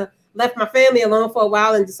I kind of left my family alone for a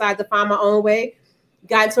while and decided to find my own way.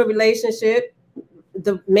 Got into a relationship.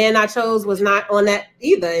 The man I chose was not on that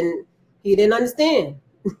either, and he didn't understand.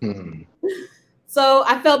 So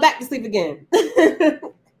I fell back to sleep again.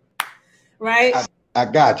 Right? I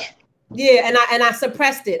got you. Yeah, and I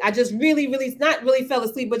suppressed it. I just really not really fell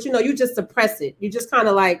asleep, but you just suppress it. You just kind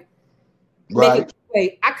of like make it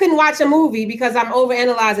wait. I couldn't watch a movie because I'm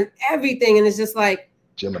overanalyzing everything, and it's just like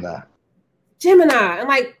Gemini. I'm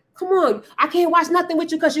like, come on, I can't watch nothing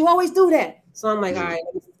with you because you always do that. So I'm like, all right,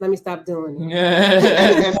 let me stop doing it.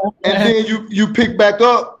 and then you pick back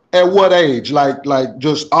up at what age? Like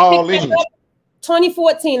just all in?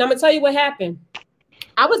 2014. I'm gonna tell you what happened.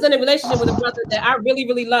 I was in a relationship with a brother that I really,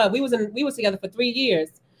 really loved. We was together for 3 years,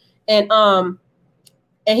 and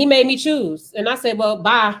he made me choose. And I said, well,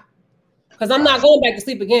 bye, because I'm not going back to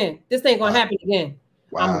sleep again. This ain't gonna happen again.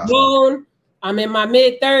 Wow. I'm grown. I'm in my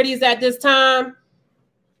mid-30s at this time,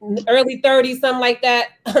 early 30s, something like that.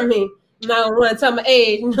 I mean, I'm not gonna want to tell my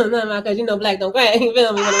age, because black don't crack. You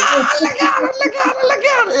feel me? Look at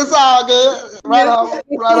it. It's all good. Right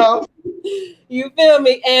on. You feel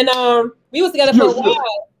me? And we was together for a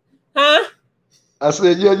while. Huh? I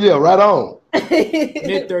said, yeah, right on.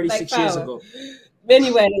 Mid 36 years ago.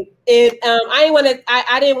 Anyway,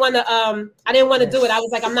 I didn't want to do it. I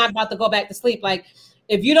was like, I'm not about to go back to sleep. Like,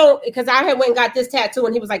 if you don't, because I had went and got this tattoo,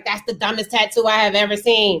 and he was like, that's the dumbest tattoo I have ever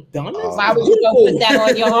seen. Why would you go put that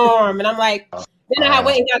on your arm? And I'm like, then I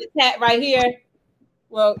went and got a tat right here.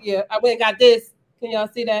 Well, yeah, I went and got this. Can y'all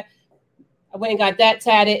see that? I went and got that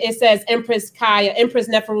tatted. It says Empress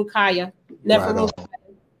Neferu Kaya.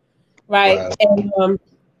 Right. And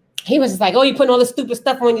he was just like, oh, you putting all this stupid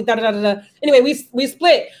stuff on you. Da, da, da, da. Anyway, we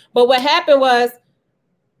split. But what happened was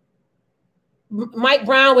Mike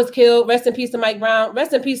Brown was killed. Rest in peace to Mike Brown.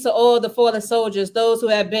 Rest in peace to all the fallen soldiers, those who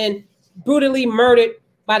have been brutally murdered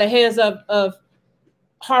by the hands of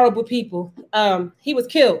horrible people. He was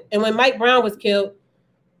killed. And when Mike Brown was killed,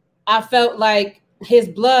 I felt like his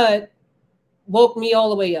blood woke me all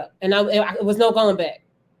the way up. And it was no going back.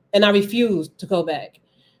 And I refused to go back.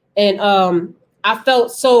 And I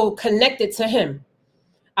felt so connected to him.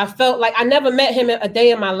 I felt like I never met him a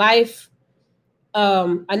day in my life.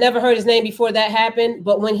 I never heard his name before that happened,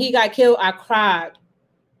 but when he got killed, I cried.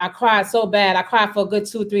 I cried so bad. I cried for a good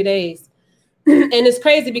 2-3 days. And it's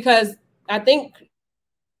crazy because I think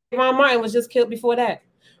Ron Martin was just killed before that.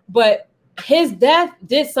 But his death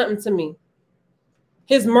did something to me.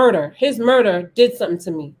 His murder did something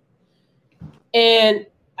to me. And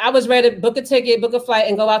I was ready to book a ticket, book a flight,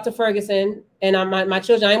 and go out to Ferguson. And my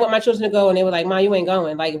children, I didn't want my children to go. And they were like, Mom, you ain't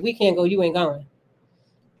going. Like, if we can't go, you ain't going.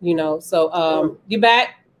 So you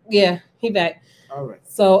back? Yeah, he back. All right.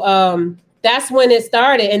 So that's when it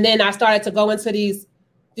started. And then I started to go into these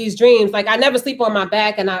dreams. Like, I never sleep on my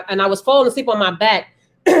back, and I was falling asleep on my back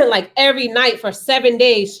like every night for 7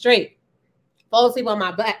 days straight. Falling asleep on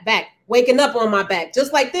my back, waking up on my back,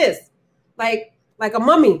 just like this, like a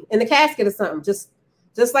mummy in the casket or something. Just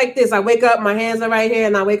like this. I wake up, my hands are right here,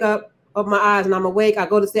 and I wake up, open my eyes, and I'm awake. I'll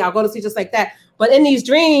go to sleep just like that. But in these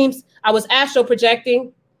dreams, I was astral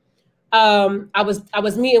projecting. I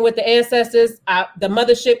was meeting with the ancestors. The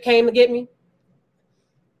mothership came to get me.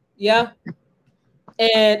 Yeah.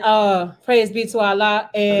 And praise be to Allah.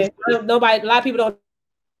 And a lot of people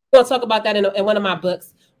don't talk about that in one of my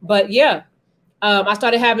books. But yeah, I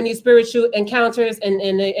started having these spiritual encounters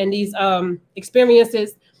and these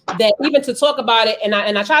experiences that even to talk about it, and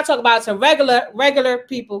I try to talk about it to regular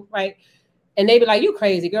people, right? And they be like, "You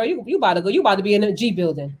crazy girl, you about to go, you about to be in a G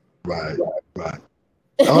building." Right.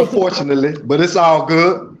 Unfortunately, but it's all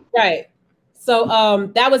good. Right. So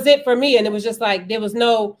that was it for me, and it was just like there was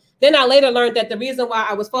no. Then I later learned that the reason why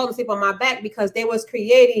I was falling asleep on my back because they was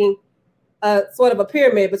creating a sort of a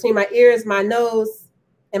pyramid between my ears, my nose,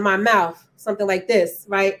 and my mouth, something like this,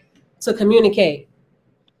 right, to communicate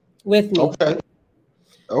with me.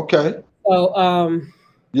 Okay. So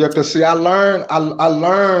yeah, because see, I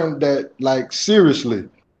learned that, like, seriously,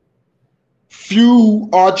 few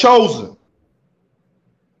are chosen.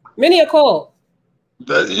 Many are called.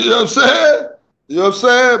 You know what I'm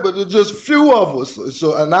saying? But there's just few of us.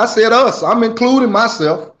 So, and I said us, I'm including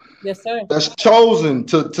myself. Yes, sir. That's chosen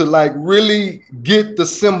to like really get the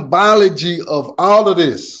symbology of all of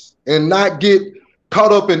this and not get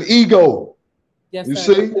caught up in ego. Yes, you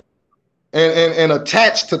sir. See? And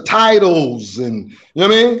attached to titles, and you know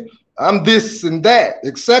what I mean? I'm this and that,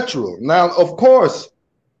 etc. Now, of course,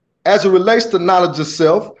 as it relates to knowledge of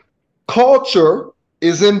self, culture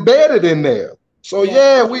is embedded in there. So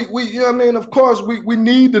yeah, we you know what I mean, of course, we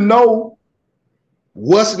need to know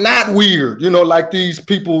what's not weird, like these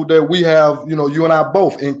people that we have, you and I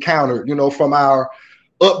both encountered, from our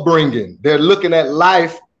upbringing. They're looking at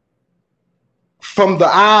life from the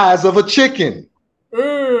eyes of a chicken.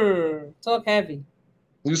 Talk heavy.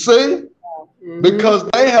 You see? Because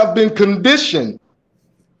they have been conditioned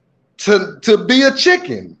to be a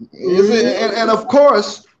chicken. And of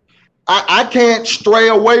course, I can't stray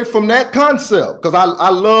away from that concept because I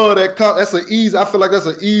love that. I feel like that's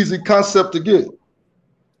an easy concept to get.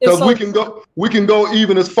 Because we can go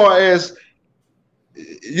even as far as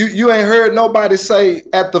you ain't heard nobody say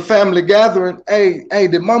at the family gathering, hey,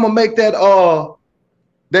 did mama make that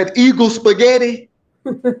eagle spaghetti?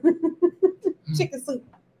 Chicken soup.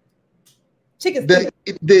 Chicken soup.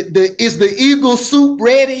 Is the eagle soup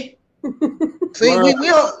ready? See,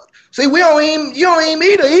 we don't even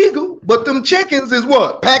eat an eagle, but them chickens is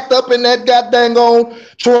what? Packed up in that goddamn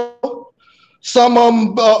truck. Some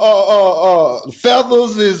of them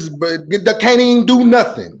feathers they can't even do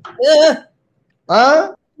nothing.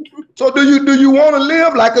 Huh? So do you want to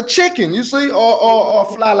live like a chicken, you see, or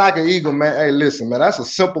fly like an eagle, man? Hey, listen, man, that's a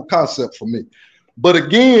simple concept for me. But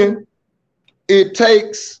again, it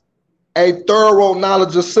takes a thorough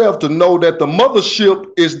knowledge of self to know that the mothership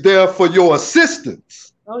is there for your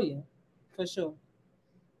assistance. Oh yeah, for sure.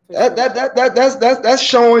 That's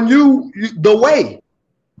showing you the way.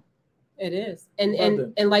 It is.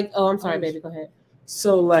 And like, oh, I'm sorry, baby, go ahead.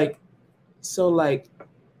 So like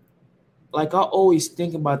I always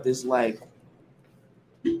think about this, like,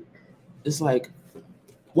 it's like,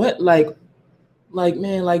 what, like,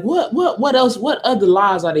 man, like, what else, what other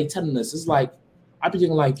lies are they telling us? It's like, I be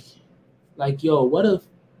thinking like, yo, what if,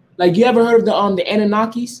 like, you ever heard of the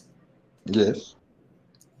Anunnakis? Yes.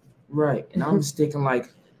 Right. And I'm just thinking, like,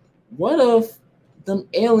 what if them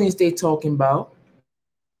aliens they talking about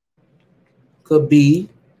could be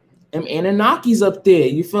them Anunnakis up there?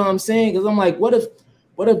 You feel what I'm saying? Because I'm like, what if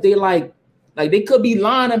they like they could be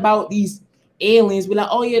lying about these aliens, be like,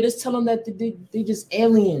 oh yeah, just tell them that they just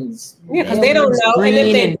aliens. Yeah, because they don't know.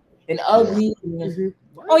 And ugly.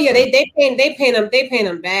 Oh yeah, they paint them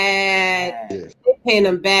bad. Yeah. They paint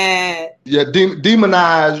them bad. Yeah,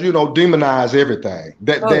 demonize everything.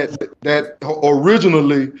 That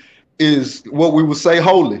originally is what we would say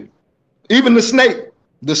holy. Even the snake.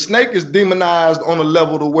 The snake is demonized on a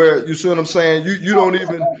level to where, you see what I'm saying? You don't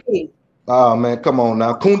even. Oh man, come on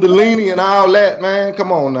now. Kundalini and all that, man.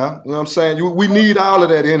 Come on now. You know what I'm saying? We need all of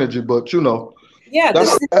that energy, but Yeah, the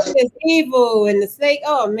snake is evil, and the snake,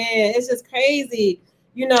 oh man, it's just crazy.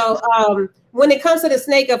 When it comes to the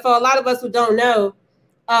snake, for a lot of us who don't know,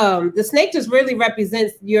 the snake just really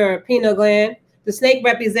represents your pineal gland. The snake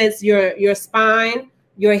represents your spine,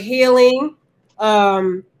 your healing.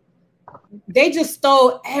 They just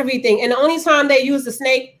stole everything, and the only time they use the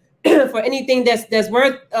snake for anything that's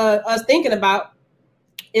worth us thinking about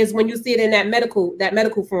is when you see it in that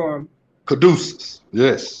medical form. Caduceus,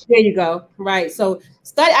 yes. There you go. Right. So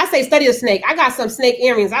study the snake. I got some snake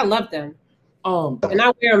earrings. I love them. And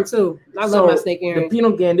I wear them too. I love my snake earrings. The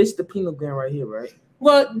pineal gland. This is the pineal gland right here, right?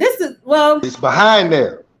 It's behind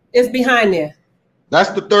there. It's behind there.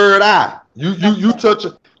 That's the third eye. You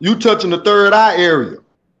touching the third eye area.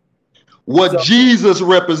 What Jesus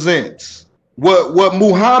represents, what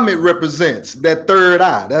Muhammad represents, that third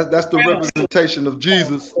eye. That's the representation of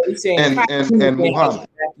Jesus and Muhammad.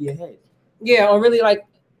 Yeah, or really like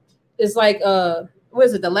it's like what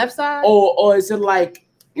is it, the left side? Or is it like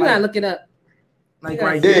you gotta look it up. Like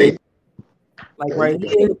right here. Like right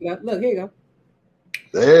here. Look, here you go.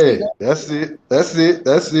 Hey, that's it.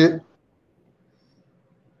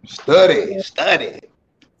 Study.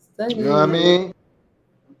 You know what I mean?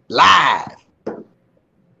 Live.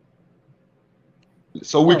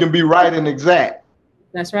 So we can be right and exact.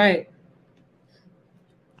 That's right.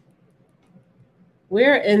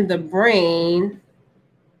 Where in the brain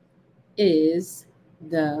is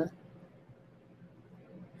the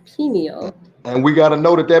pineal? And we got to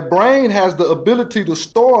know that brain has the ability to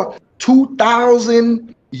store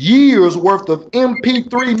 2,000 years worth of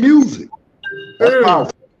MP3 music. That's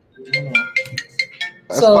powerful.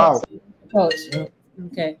 That's powerful. Coach.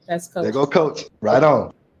 Okay, that's Coach. There go Coach. Right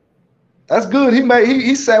on. That's good.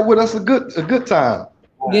 He sat with us a good time.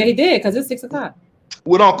 Yeah, he did, because it's 6 o'clock.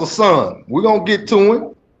 With Uncle Son. We're gonna get to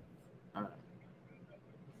him.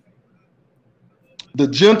 The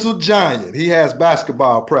gentle giant. He has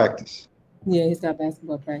basketball practice. Yeah, he's got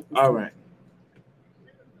basketball practice. All right.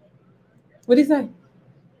 What'd he say?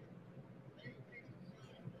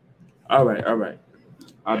 All right.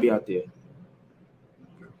 I'll be out there.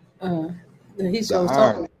 He's the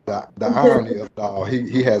irony of it all.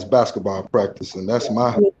 He has basketball practice, and that's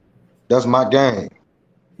my game.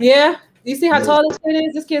 Yeah. You see how tall this kid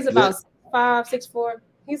is? This kid's about 5'6'4".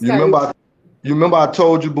 You remember I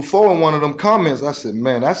told you before in one of them comments, I said,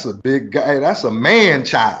 man, that's a big guy. That's a man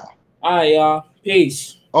child. All right, y'all.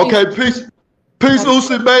 Peace. Okay, peace. Peace,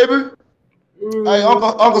 Uzi, baby. Hey,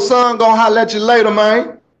 Uncle Son gonna holler at you later,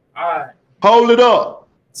 man. All right. Hold it up.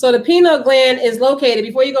 So the pineal gland is located,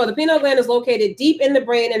 before you go, the pineal gland is located deep in the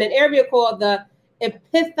brain in an area called the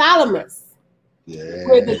epithalamus. Yeah.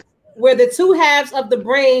 Where the two halves of the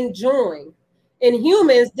brain join. In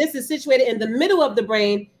humans, this is situated in the middle of the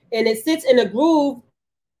brain, and it sits in a groove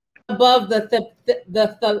above the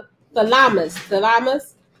thalamus,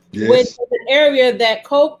 yes. which is an area that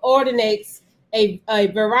coordinates a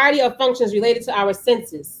variety of functions related to our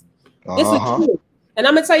senses. This is true. And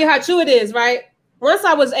I'm going to tell you how true it is, right? Once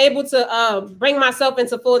I was able to bring myself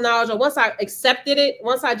into full knowledge, or once I accepted it,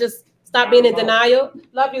 once I just stopped being in denial.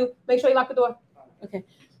 Love you. Make sure you lock the door. Okay.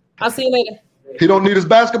 I'll see you later. He don't need his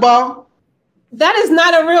basketball? That is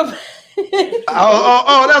not a real...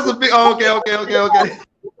 that's a big. Okay.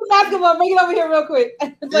 Basketball, bring it over here real quick.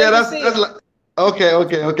 Yeah, that's like okay.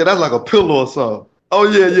 That's like a pillow or something. Oh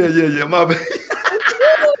yeah. My bad.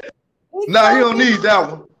 Nah, he don't need that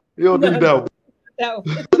one. He don't need that one.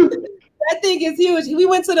 That thing is huge. We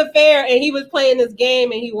went to the fair and he was playing this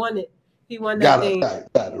game and he won it. He won that thing.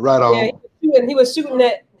 Got it. Right on. Yeah, he was shooting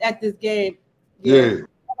at this game. Yeah.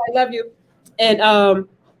 I love you. And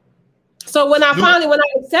so when I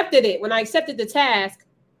accepted it, when I accepted the task,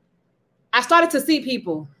 I started to see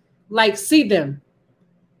people, like see them.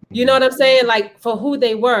 You know what I'm saying? Like for who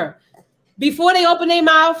they were. Before they opened their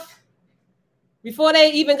mouth, before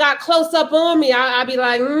they even got close up on me, I'd be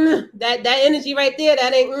like, that energy right there,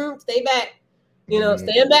 that ain't, stay back.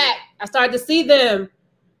 Stand back. I started to see them.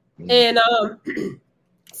 And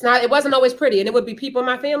it wasn't always pretty. And it would be people in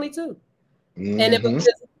my family too. And it was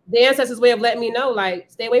just the ancestors' way of letting me know, like,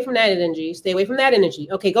 stay away from that energy. Stay away from that energy.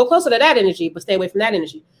 Okay, go closer to that energy, but stay away from that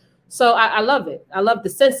energy. So I love it. I love the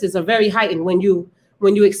senses are very heightened when you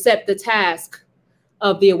accept the task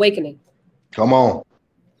of the awakening. Come on.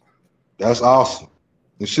 That's awesome.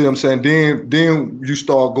 You see what I'm saying? Then you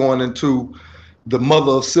start going into the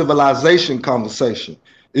mother of civilization conversation.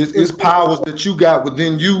 It's powers that you got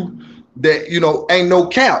within you that, ain't no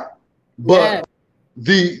cap. But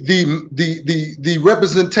the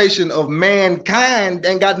representation of mankind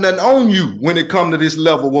ain't got nothing on you when it comes to this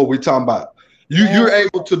level, what we talking about. You're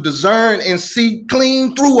able to discern and see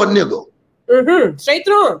clean through a nigga. Straight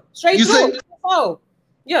through him. Straight through him. Oh,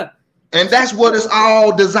 yeah. And that's what it's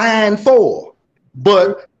all designed for.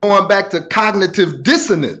 But going back to cognitive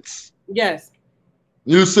dissonance. Yes.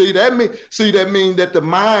 You see, that means that the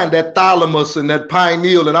mind, that thalamus and that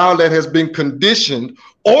pineal and all that has been conditioned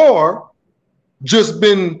or just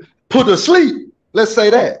been put to sleep. Let's say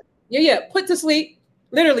that. Yeah. Put to sleep.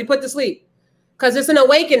 Literally put to sleep. Because it's an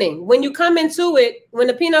awakening. When you come into it, when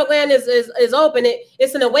the pineal gland is open,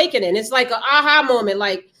 it's an awakening. It's like an aha moment.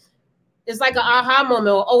 It's like an aha moment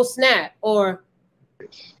or oh snap or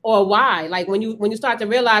why. Like when you start to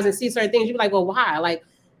realize and see certain things, you're like, well, why? Like,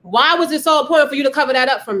 why was it so important for you to cover that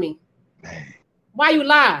up from me? Why you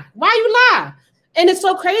lie? And it's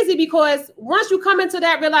so crazy because once you come into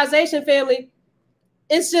that realization, family,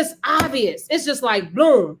 it's just obvious. It's just like,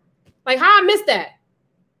 boom. Like how I missed that.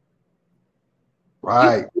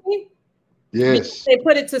 Right. Yes. They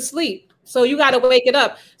put it to sleep. So you got to wake it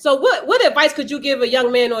up. So what advice could you give a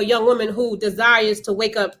young man or a young woman who desires to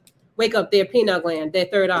wake up their pineal gland, their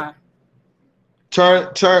third eye?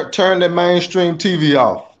 Turn the mainstream TV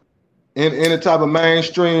off. Any type of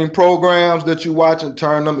mainstream programs that you watch and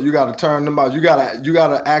turn them, you got to turn them out. You got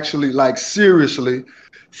to actually like seriously,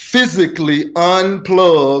 physically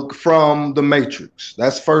unplug from the matrix.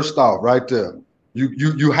 That's first off right there.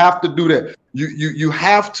 You have to do that. You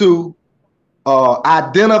have to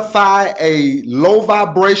identify a low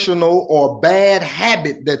vibrational or bad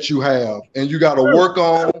habit that you have, and you got to work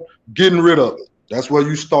on getting rid of it. That's where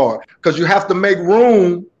you start, because you have to make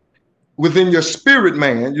room within your spirit,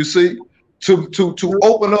 man. You see, to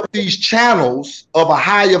open up these channels of a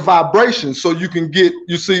higher vibration, so you can get,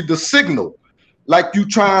 you see, the signal. Like you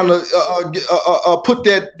trying to put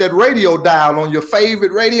that radio dial on your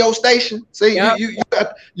favorite radio station. See, yep.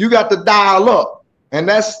 you got to dial up, and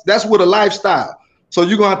that's with a lifestyle. So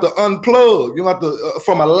you're gonna have to unplug. You have to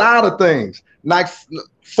from a lot of things. Like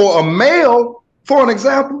for a male, for an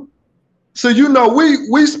example. So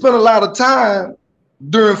we spend a lot of time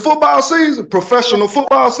during football season, professional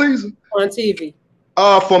football season, on TV.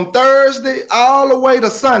 from Thursday all the way to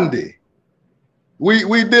Sunday.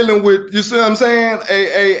 We dealing with, you see what I'm saying?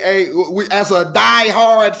 We as a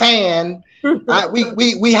diehard fan,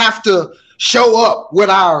 we have to show up with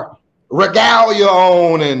our regalia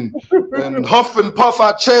on and huff and puff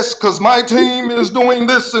our chest because my team is doing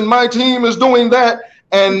this and my team is doing that,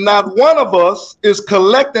 and not one of us is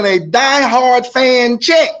collecting a diehard fan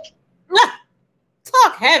check.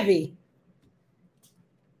 Talk heavy.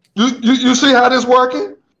 You see how this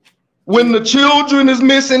working? When the children is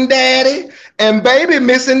missing daddy and baby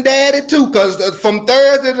missing daddy too, because from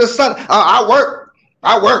Thursday to Sunday, I work.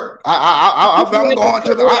 I'm going to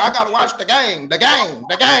I gotta watch the game.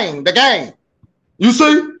 You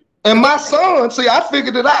see? And my son, I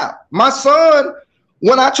figured it out. My son,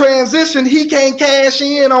 when I transitioned, he can't cash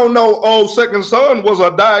in on no second son was a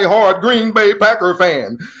diehard Green Bay Packer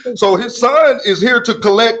fan. So his son is here to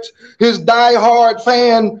collect his diehard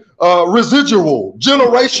fan residual,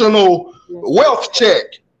 generational wealth check.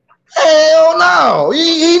 Hell no,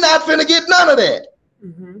 he not finna get none of that.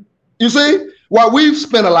 Mm-hmm. You see? While we've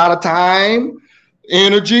spent a lot of time,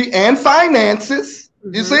 energy, and finances,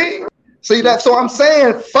 you see that? So I'm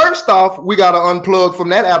saying, first off, we got to unplug from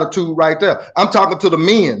that attitude right there. I'm talking to the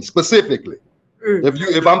men specifically.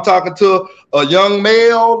 If I'm talking to a young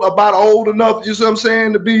male about old enough, you see what I'm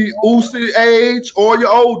saying, to be Uzi age, or your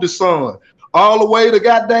oldest son, all the way to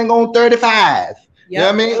goddamn on 35. Yep. You know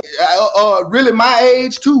what I mean? Really my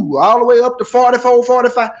age too, all the way up to 44,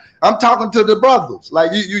 45. I'm talking to the brothers.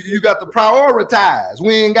 Like you got to prioritize.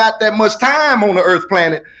 We ain't got that much time on the earth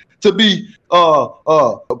planet to be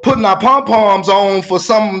putting our pom-poms on for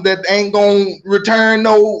something that ain't gonna return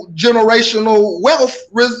no generational wealth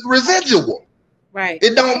residual. Right.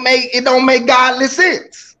 It don't make godly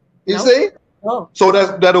sense. You see? Oh. So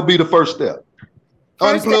that'll be the first step.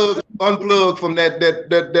 Unplug from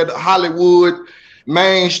that Hollywood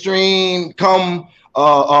mainstream, come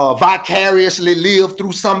vicariously live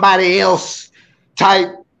through somebody else type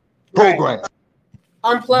program. Right.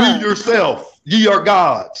 Unplug. Be yourself. Ye are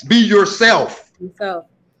gods. Be yourself.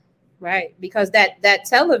 Right, because that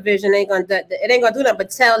television ain't gonna do nothing but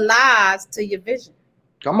tell lies to your vision.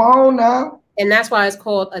 Come on now. And that's why it's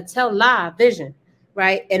called a tell lie vision,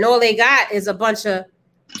 right? And all they got is a bunch of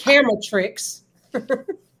camera tricks.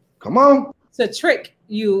 Come on. To trick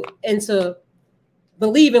you into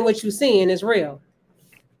believing what you're seeing is real.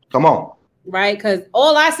 Come on. Right? Because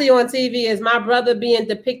all I see on TV is my brother being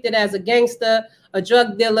depicted as a gangster, a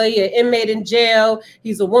drug dealer, an inmate in jail.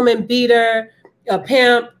 He's a woman beater, a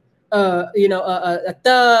pimp, a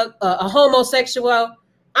thug, a homosexual.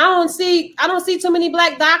 I don't see too many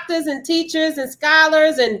black doctors and teachers and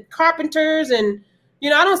scholars and carpenters, and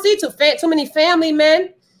I don't see too many family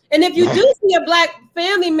men. And if you do see a black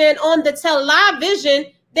family man on the tell lie vision,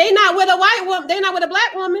 they not with a white woman, they not with a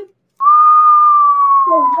black woman.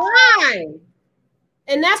 So why?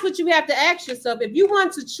 And that's what you have to ask yourself. If you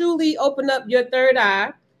want to truly open up your third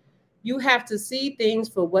eye, you have to see things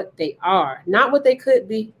for what they are, not what they could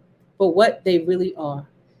be, but what they really are.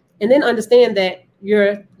 And then understand that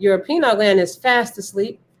your pineal gland is fast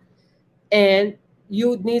asleep and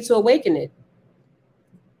you need to awaken it.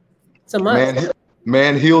 It's a must.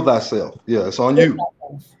 Man, heal thyself. Yeah, it's on you.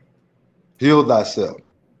 Heal thyself.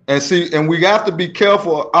 And we have to be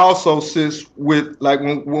careful also, sis, with like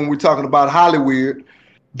when we're talking about Hollywood,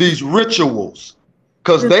 these rituals,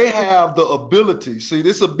 because they have the ability. See,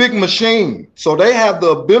 this is a big machine. So they have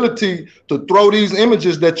the ability to throw these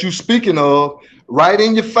images that you're speaking of right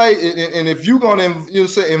in your face. And if you're going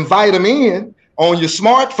to invite them in on your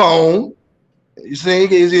smartphone, you see,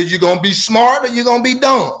 is you going to be smart or you're going to be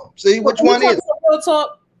dumb? See, which one is it?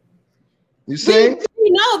 You see? We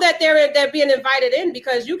know that they're being invited in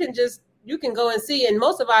because you can go and see. And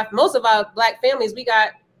most of our black families, we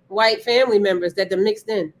got white family members that they're mixed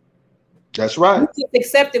in. That's right. You just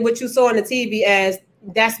accepted what you saw on the TV as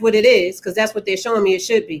that's what it is, because that's what they're showing me it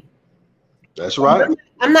should be. That's right.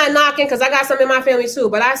 I'm not knocking because I got some in my family too,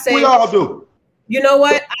 but I say we all do. You know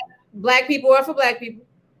what? Black people are for black people.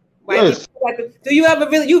 White people, white people. Do you ever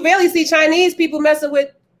you rarely see Chinese people messing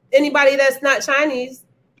with anybody that's not Chinese?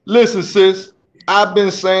 Listen, sis, I've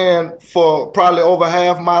been saying for probably over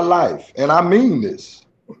half my life, and I mean this.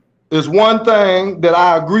 There's one thing that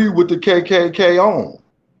I agree with the KKK on.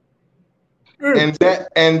 And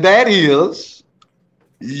that is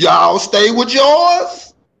y'all stay with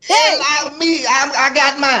yours. I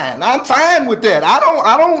got mine. I'm fine with that.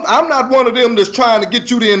 I'm not one of them that's trying to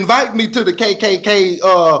get you to invite me to the KKK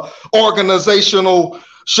organizational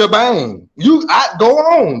shebang. Go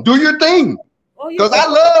on, do your thing. Because I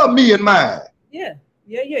love me and mine. Yeah.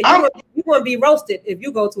 You want to be roasted if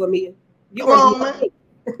you go to a meeting. You're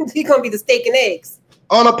gonna be the steak and eggs.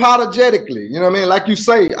 Unapologetically, you know what I mean? Like you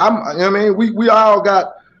say, you know what I mean? We all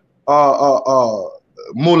got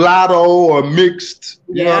mulatto or mixed,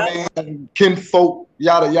 you know what I mean? Kinfolk,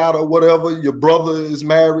 yada yada, whatever. Your brother is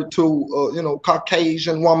married to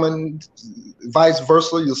Caucasian woman, vice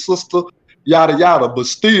versa, your sister, yada yada. But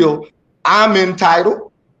still, I'm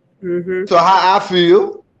entitled to how I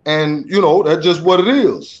feel, and that's just what it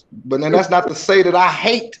is. But then that's not to say that I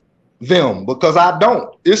hate them, because I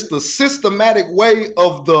don't. It's the systematic way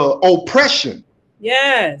of the oppression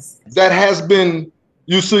that has been,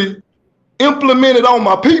 implemented on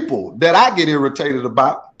my people that I get irritated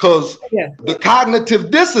about, because the cognitive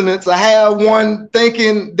dissonance, I have one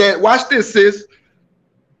thinking that, watch this, sis,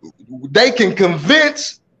 they can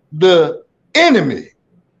convince the enemy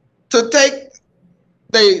to take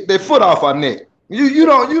their foot off our neck. You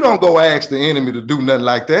don't go ask the enemy to do nothing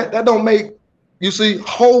like that. That don't make,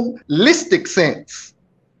 holistic sense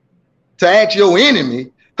to ask your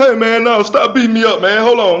enemy, hey man, no, stop beating me up, man.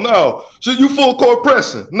 Hold on, no. So you full court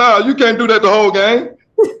pressing. No, you can't do that the whole game.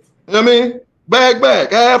 You know what I mean?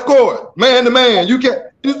 Back, half court, man to man. You can't.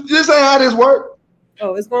 This ain't how this works.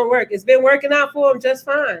 Oh, it's gonna work. It's been working out for them just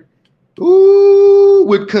fine. Ooh,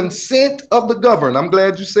 with consent of the governed. I'm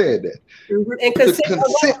glad you said that. And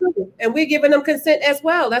consent. And we're giving them consent as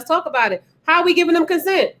well. Let's talk about it. How are we giving them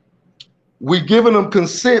consent? We're giving them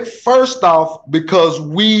consent first off because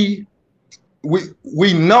we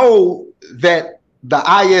know that the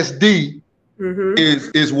ISD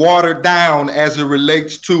is watered down as it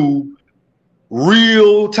relates to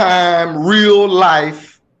real time, real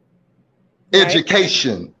life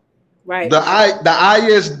education. Right. The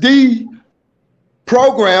ISD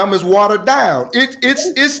program is watered down.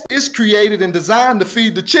 It's created and designed to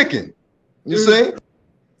feed the chicken. You see?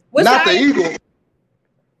 Not the eagle.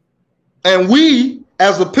 And we,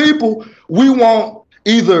 as a people, we won't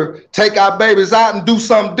either take our babies out and do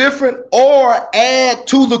something different or add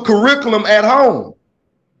to the curriculum at home.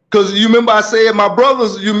 Because you remember I said my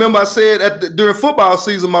brothers, during football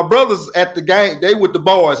season, my brothers at the game, they with the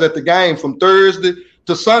boys at the game from Thursday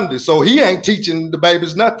to Sunday. So he ain't teaching the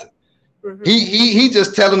babies nothing. He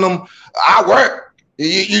just telling them, I work.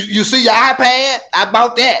 You see your iPad? I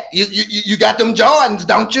bought that. You got them Jordans,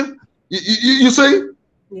 don't you? You see?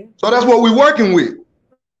 Yeah. So that's what we're working with.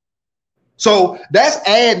 So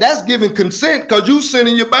that's giving consent, because you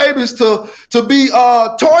sending your babies to be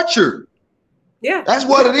tortured. Yeah, that's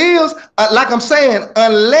what it is. Like I'm saying,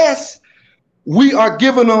 unless we are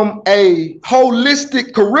giving them a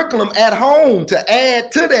holistic curriculum at home to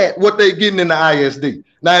add to that what they're getting in the ISD.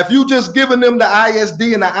 Now, if you just giving them the ISD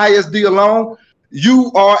and the ISD alone,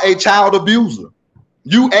 you are a child abuser.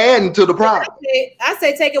 You adding to the problem. I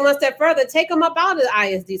say take it one step further. Take them up out of the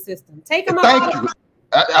ISD system. Take them up. Thank you.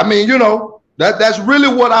 I mean, that's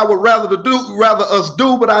really what I would rather us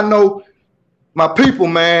do. But I know my people,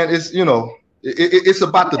 man, it's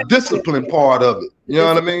about the discipline part of it. You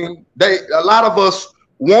know what I mean? A lot of us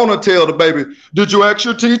want to tell the baby, did you ask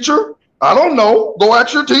your teacher? I don't know. Go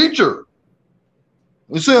ask your teacher.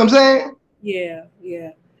 You see what I'm saying?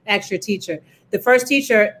 Yeah. Ask your teacher. The first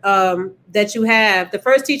teacher that you have, the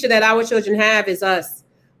first teacher that our children have is us.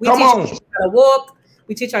 We teach our children how to walk.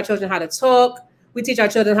 We teach our children how to talk. We teach our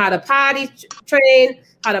children how to potty train,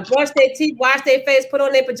 how to brush their teeth, wash their face, put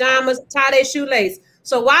on their pajamas, tie their shoelace.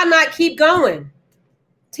 So why not keep going?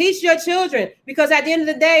 Teach your children, because at the end of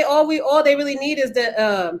the day, all they really need is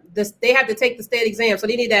they have to take the state exam. So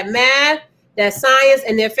they need that math, that science,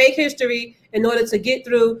 and their fake history in order to get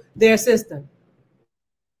through their system.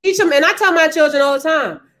 Teach them, and I tell my children all the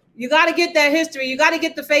time, you got to get that history. You got to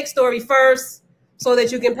get the fake story first so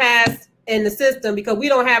that you can pass in the system, because we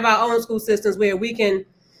don't have our own school systems where we can,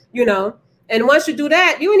 and once you do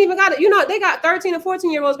that, you ain't even got it. They got 13 and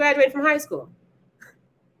 14-year-olds graduating from high school.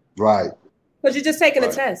 Right. Because you're just taking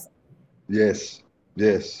a test. Yes.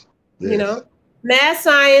 Math,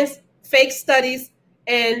 science, fake studies,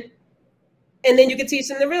 and then you can teach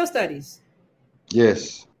them the real studies.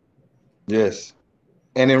 Yes.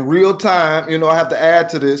 And in real time, I have to add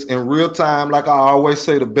to this, in real time, like I always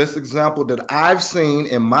say, the best example that I've seen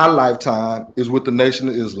in my lifetime is with the Nation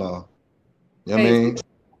of Islam. You know what I mean?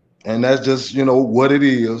 And that's just, what it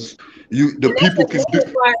is. The people can do.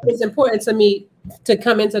 It's important to me to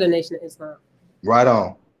come into the Nation of Islam. Right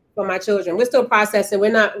on. For my children. We're still processing.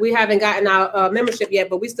 We haven't gotten our membership yet,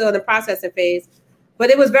 but we're still in the processing phase. But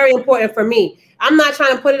it was very important for me. I'm not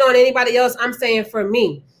trying to put it on anybody else. I'm saying for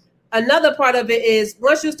me. Another part of it is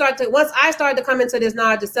once I started to come into this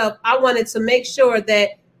knowledge of self, I wanted to make sure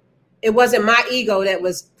that it wasn't my ego that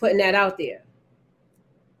was putting that out there.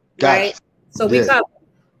 Gotcha. Right? So we cover.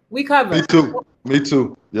 We covered. Me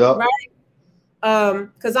too. Yeah. Right.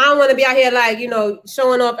 Because I don't want to be out here like, you know,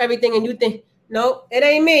 showing off everything and you think, nope, it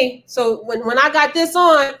ain't me. So when I got this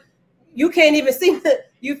on, you can't even see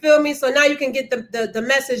it. You feel me? So now you can get the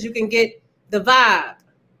message, you can get the vibe.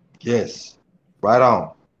 Yes. Right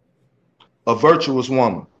on. A virtuous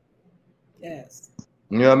woman. Yes.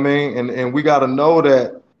 You know what I mean? And we got to know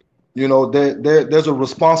that, you know, there's a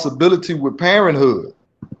responsibility with parenthood.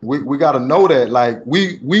 We got to know that, like,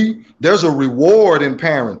 there's a reward in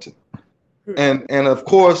parenting. And of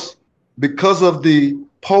course, because of the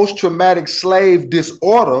post-traumatic slave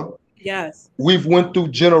disorder, yes, we've went through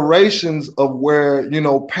generations of where, you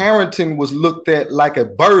know, parenting was looked at like a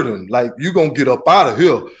burden. Like, you're going to get up out of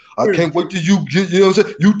here. I can't wait till you get, you know what I'm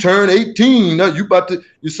saying? You turn 18. Now you about to,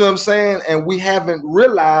 you see what I'm saying? And we haven't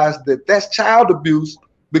realized that that's child abuse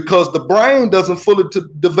because the brain doesn't fully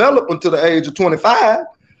develop until the age of 25.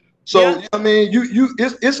 So, yeah. I mean,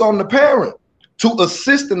 it's on the parent to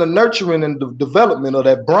assist in the nurturing and the development of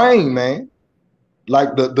that brain, man.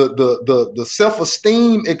 Like the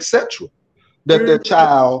self-esteem, etc. that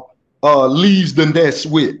child leaves the nest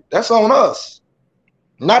with. That's on us,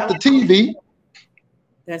 not the TV.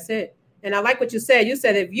 That's it. And I like what you said. You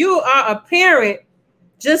said if you are a parent,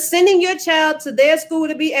 just sending your child to their school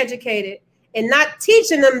to be educated and not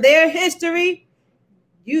teaching them their history,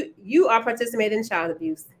 you are participating in child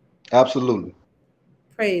abuse. Absolutely.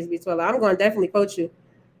 Praise be to Allah. I'm going to definitely quote you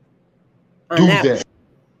on Do that.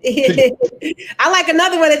 I like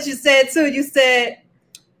another one that you said too. You said,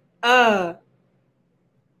 I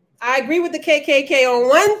agree with the KKK on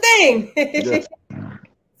one thing. Yes.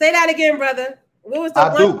 Say that again, brother. What was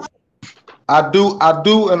the one? I do.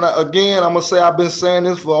 And again, I'm going to say I've been saying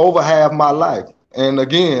this for over half my life. And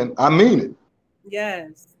again, I mean it.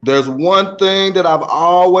 Yes. There's one thing that I've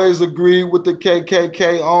always agreed with the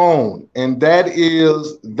KKK on, and that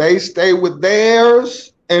is they stay with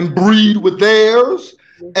theirs and breed with theirs,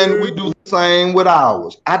 and we do the same with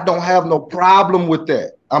ours. I don't have no problem with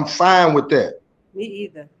that. I'm fine with that. Me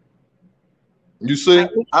either. You see,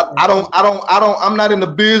 I'm not in the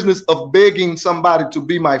business of begging somebody to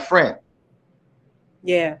be my friend.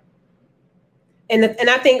 Yeah. And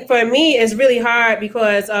I think for me, it's really hard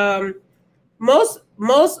because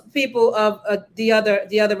most people of the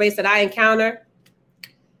other race that I encounter,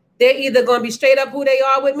 they're either going to be straight up who they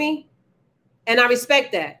are with me, and I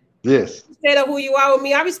respect that. Yes. Straight up who you are with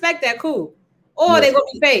me, I respect that. Cool. Or they're going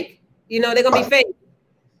to be fake. You know, they're going to be fake.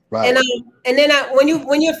 Right. And then when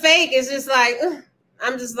you're fake, it's just like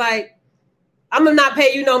I'm just like I'm gonna not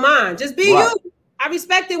pay you no mind. Just be you. I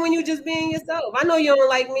respect it when you just being yourself. I know you don't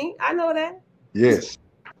like me. I know that. Yes.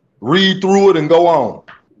 Read through it and go on.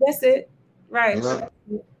 That's it. Right.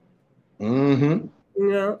 Mm-hmm.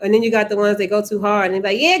 You know, and then you got the ones that go too hard and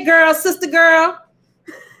they're like, yeah, girl, sister girl.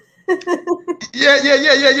 Yeah.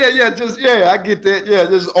 Just I get that. Yeah,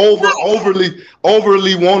 just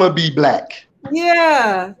overly wanna be black.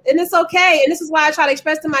 Yeah, and it's okay. And this is why I try to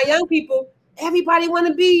express to my young people, everybody want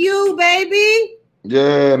to be you, baby.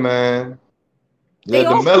 Yeah, man. Yeah, the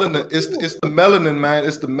melanin, it's the melanin, man.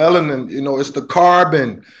 It's the melanin, you know, it's the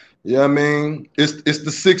carbon. You know what I mean? It's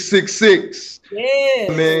the 666. Yeah.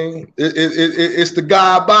 I mean, it's the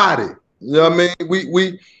God body. You know what I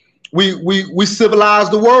mean? We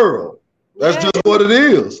civilize the world. That's just what it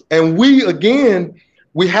is. And we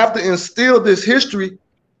have to instill this history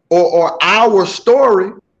or our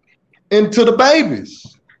story into the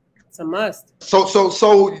babies. It's a must.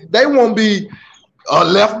 So they won't be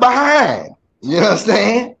left behind. You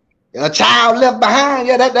understand? A child left behind.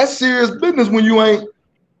 Yeah, that's serious business when you ain't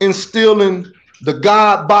instilling the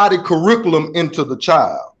God body curriculum into the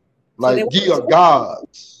child. Like, ye are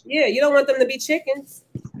gods. Yeah, you don't want them to be chickens.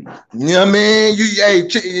 You know what I mean?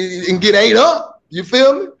 And get ate up. You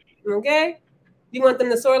feel me? Okay. You want them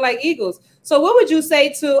to soar like eagles. So what would you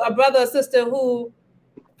say to a brother or sister who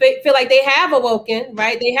feel like they have awoken,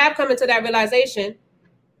 right? They have come into that realization.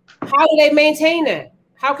 How do they maintain that?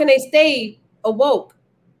 How can they stay awoke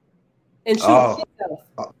and true to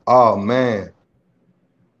themselves? Oh man.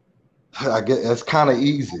 I guess that's kind of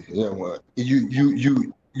easy.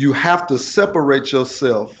 You have to separate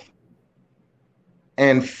yourself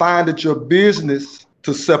and find it your business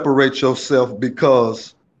to separate yourself,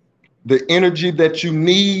 because the energy that you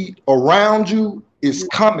need around you is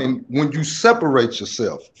coming when you separate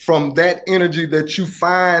yourself from that energy that you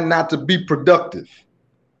find not to be productive.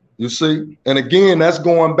 You see? And again, that's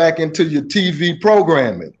going back into your TV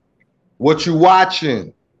programming, what you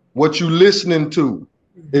watching, what you listening to,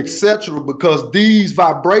 etc. Because these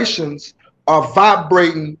vibrations are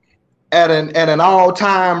vibrating at an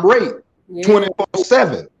all-time rate,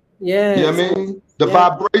 24/7. Yeah. You know what I mean? the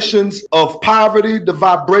vibrations of poverty, the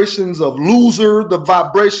vibrations of loser, the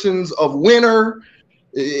vibrations of winner,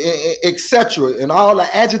 etc. And all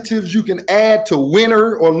the adjectives you can add to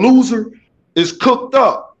winner or loser is cooked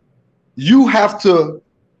up. You have to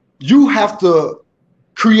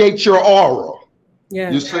create your aura.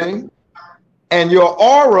 You see? And your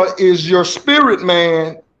aura is your spirit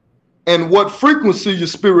man and what frequency your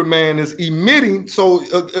spirit man is emitting. So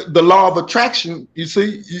the law of attraction, you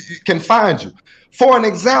see, you can find you. For an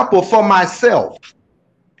example, for myself,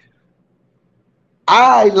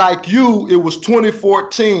 I, like you, it was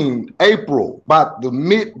 2014, April, about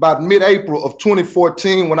mid-April of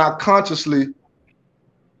 2014, when I consciously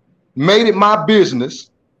made it my business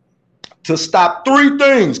to stop three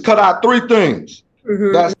things, cut out three things.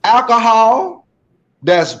 Mm-hmm. That's alcohol,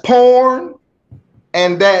 that's porn,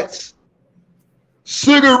 and that's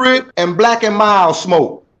cigarette and Black and Mild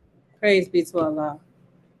smoke. Praise be to Allah.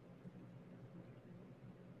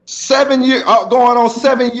 7 years, going on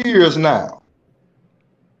 7 years now.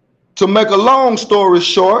 To make a long story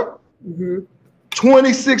short,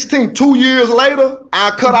 2016, 2 years later,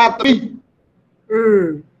 I cut out the meat.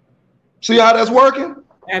 See how that's working?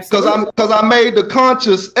 Absolutely. Because I made the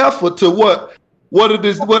conscious effort to what did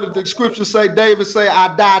the scripture say? David say,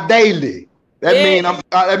 "I die daily."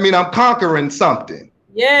 That mean I'm conquering something.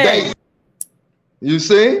 Yeah. You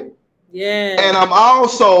see? Yeah. And I'm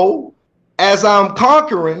also, as I'm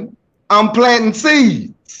conquering, I'm planting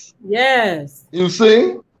seeds. Yes. You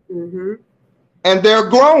see? Mm-hmm. And they're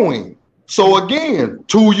growing. So again,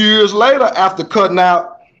 2 years later, after cutting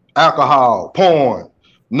out alcohol, porn,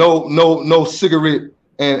 no cigarette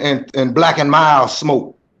and Black and Mild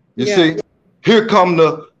smoke. You see? Here come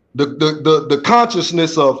the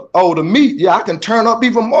consciousness of, the meat. Yeah, I can turn up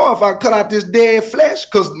even more if I cut out this dead flesh,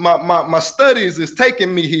 because my studies is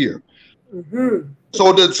taking me here. Mm-hmm.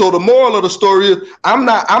 So the moral of the story is I'm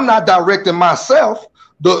not directing myself.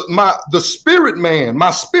 The spirit man,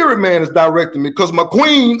 my spirit man is directing me, because my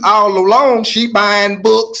queen all along, she buying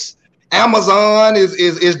books. Amazon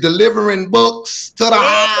is delivering books to the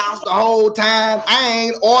house the whole time. I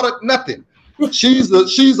ain't ordered nothing. She's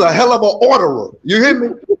a hell of an orderer. You hear me?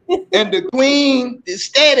 And the queen is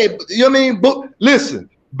steady. You know what I mean? Book. Listen,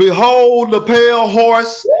 behold the pale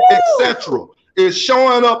horse, etc. is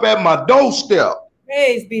showing up at my doorstep.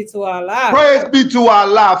 Praise be to Allah. Praise be to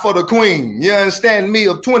Allah for the queen. You understand me?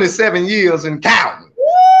 Of 27 years and counting. Woo!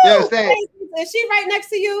 You understand? Is she right next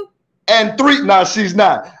to you? And three, no, she's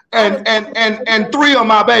not. And three of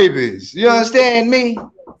my babies. You understand me?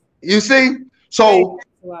 You see? So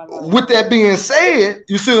with that being said,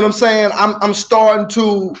 you see what I'm saying? I'm starting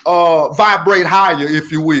to vibrate higher,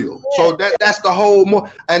 if you will. So that's the whole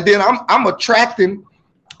and then I've attracted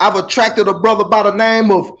a brother by the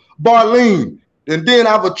name of Barleen. And then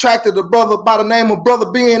I've attracted a brother by the name of Brother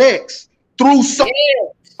BNX through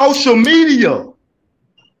social media.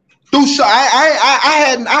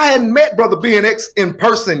 I hadn't met Brother BNX in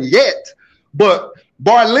person yet, but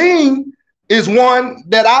Barleen is one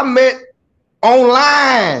that I met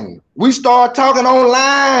online. We started talking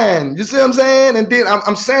online. You see what I'm saying? And then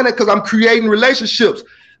I'm saying it because I'm creating relationships.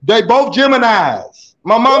 They both Geminis.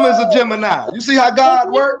 My mom is a Gemini. You see how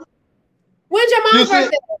God works? When's your mom's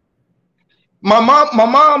birthday? My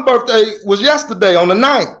mom's birthday was yesterday on the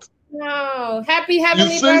 9th. Wow. Happy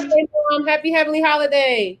heavenly birthday, Mom. Happy heavenly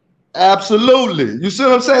holiday. Absolutely. You see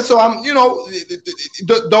what I'm saying? So I'm,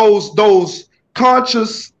 those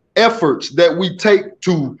conscious efforts that we take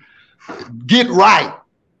to get right,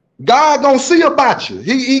 God gonna see about you.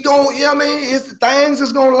 He gonna, things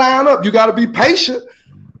is gonna line up. You gotta be patient,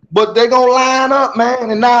 but they gonna line up,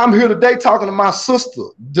 man. And now I'm here today talking to my sister,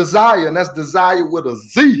 Desire, and that's Desire with a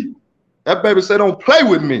Z. That baby said, "Don't play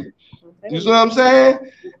with me." You see what I'm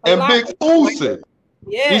saying? And Big Uzi.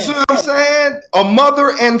 Yeah. You see what I'm saying? A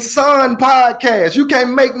mother and son podcast. You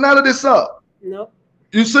can't make none of this up. Nope.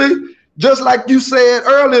 You see, just like you said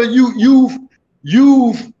earlier,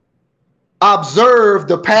 you've observed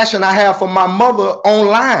the passion I have for my mother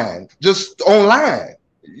online, just online.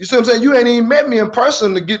 You see what I'm saying? You ain't even met me in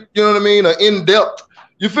person to get, you know what I mean, in depth.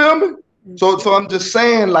 You feel me? So I'm just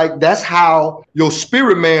saying, like, that's how your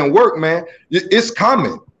spirit man work, man. It's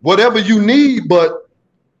coming. Whatever you need, but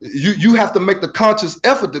you have to make the conscious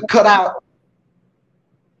effort to cut out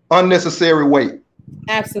unnecessary weight.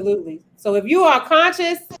 Absolutely. So if you are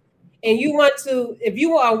conscious and you want to, if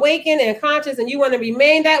you are awakened and conscious and you want to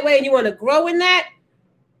remain that way and you want to grow in that,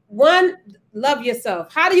 one, love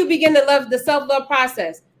yourself. How do you begin to love the self-love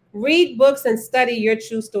process? Read books and study your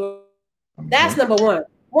true story. That's number one.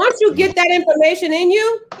 Once you get that information in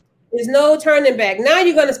you, there's no turning back. Now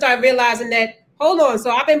you're going to start realizing that, hold on. So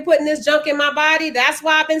I've been putting this junk in my body. That's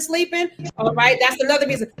why I've been sleeping. All right, that's another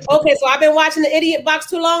reason. Okay, so I've been watching the idiot box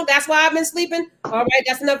too long. That's why I've been sleeping. All right,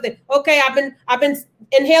 that's another thing. Okay, I've been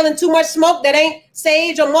inhaling too much smoke that ain't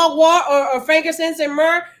sage or mugwort or frankincense and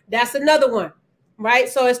myrrh. That's another one. Right.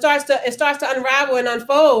 So it starts to unravel and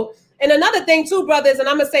unfold. And another thing too, brothers, and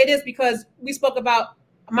I'm gonna say this because we spoke about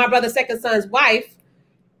my brother's second son's wife.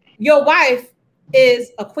 Your wife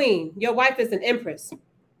is a queen. Your wife is an empress.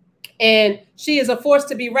 And she is a force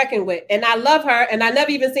to be reckoned with. And I love her. And I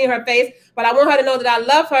never even seen her face, but I want her to know that I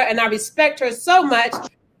love her and I respect her so much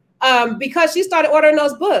because she started ordering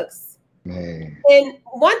those books. Man. And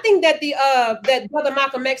one thing that that Brother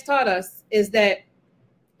Malcolm X taught us is that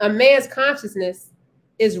a man's consciousness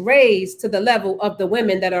is raised to the level of the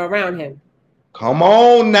women that are around him. Come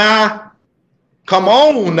on now. Come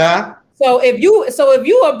on now. So if you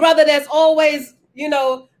a brother that's always,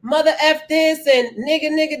 mother F this and nigga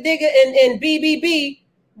and BBB,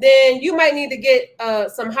 then you might need to get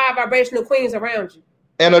some high vibrational queens around you.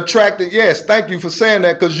 And attracted, yes. Thank you for saying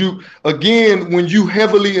that, because you, again, when you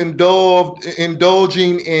heavily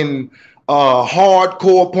indulging in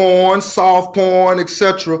hardcore porn, soft porn,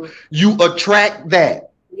 etc., you attract that.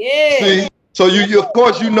 Yeah. See? So you of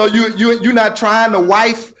course, you're not trying to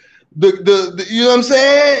wife the you know what I'm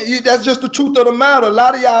saying? That's just the truth of the matter. A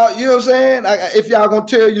lot of y'all, you know what I'm saying? If y'all gonna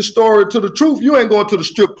tell your story to the truth, you ain't going to the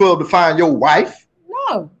strip club to find your wife.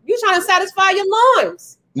 No, you trying to satisfy your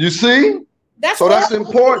loins. You see? That's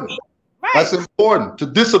important. Right. That's important to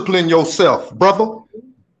discipline yourself, brother.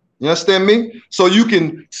 You understand me? So you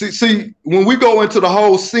can see when we go into the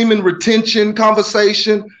whole semen retention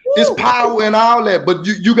conversation, it's power and all that, but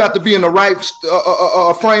you got to be in the right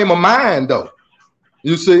frame of mind, though.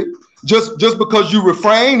 You see, just because you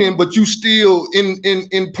refraining, but you still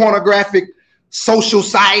in pornographic social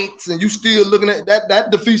sites, and you still looking at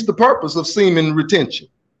that defeats the purpose of semen retention.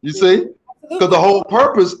 You see, because the whole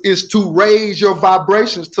purpose is to raise your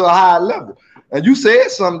vibrations to a higher level. And you said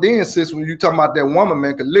something then, sis, when you talking about that woman,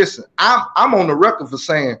 man. Cause listen, I'm on the record for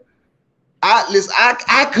saying,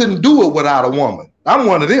 I couldn't do it without a woman. I'm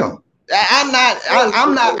one of them.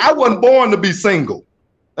 I wasn't born to be single,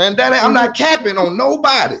 and I'm not capping on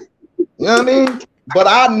nobody. You know what I mean? But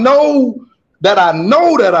I know that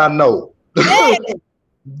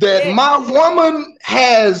that my woman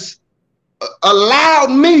has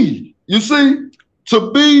allowed me, you see,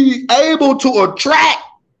 to be able to attract,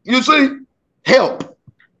 you see, help.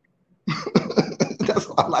 That's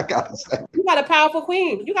all I gotta say. You got a powerful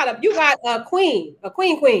queen. You got a queen.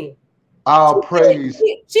 All praise.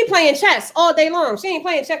 She playing chess all day long. She ain't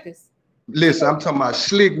playing checkers. Listen, I'm talking about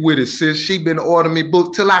slick with it, sis. She been ordering me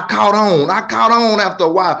books till I caught on. I caught on after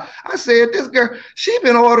a while. I said, this girl, she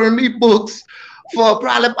been ordering me books for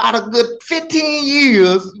probably about a good 15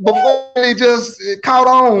 years before they just caught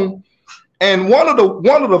on. And one of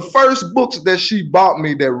the first books that she bought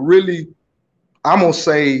me that really, I'm gonna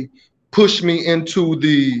say, pushed me into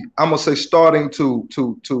starting to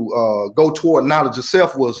go toward knowledge of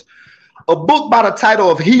self was a book by the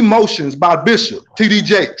title of Emotions by Bishop T.D.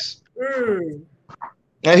 Jakes.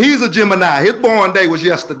 And he's a Gemini. His born day was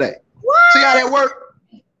yesterday. What? See how that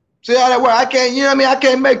work? I can't, you know what I mean? I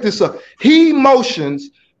can't make this up.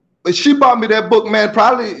 Emotions. But she bought me that book, man.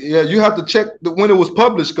 Probably, yeah, you have to check when it was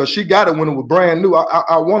published, because she got it when it was brand new.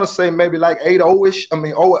 I want to say maybe like 08-ish,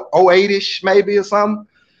 08-ish maybe or something.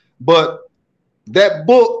 But that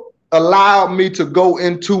book allowed me to go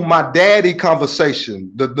into my daddy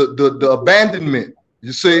conversation, the abandonment,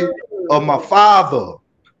 you see, of my father.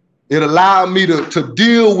 It allowed me to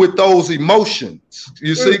deal with those emotions,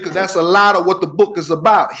 you see, because that's a lot of what the book is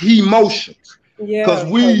about, emotions. Yeah. Because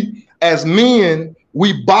we, as men,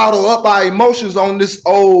 we bottle up our emotions on this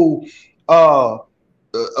old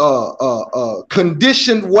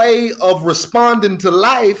conditioned way of responding to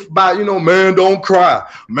life by, man, don't cry,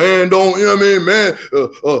 man, don't, you know what I mean,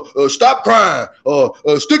 man, stop crying,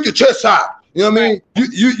 stick your chest out. You know what I mean?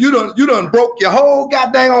 You done broke your whole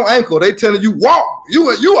goddamn ankle. They telling you walk. You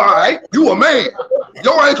all right. You a man.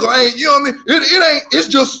 Your ankle ain't, you know what I mean?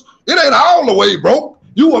 It ain't all the way broke.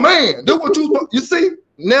 You a man. Do what you see?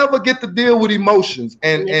 Never get to deal with emotions.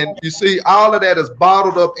 And you see, all of that is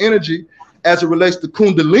bottled up energy as it relates to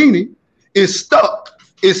Kundalini is stuck,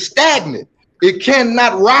 is stagnant. It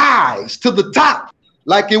cannot rise to the top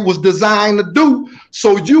like it was designed to do,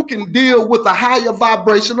 so you can deal with a higher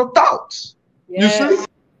vibration of thoughts. Yes. You see?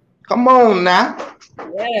 Come on now.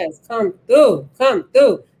 Yes, come through.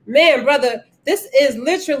 Man, brother, this is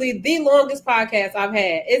literally the longest podcast I've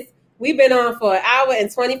had. We've been on for 1 hour and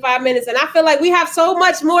 25 minutes, and I feel like we have so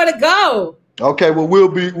much more to go. Okay, well,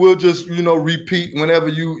 we'll just, repeat whenever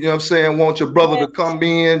you know what I'm saying, want your brother to come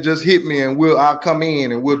in, just hit me and I'll come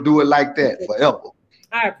in and we'll do it like that forever.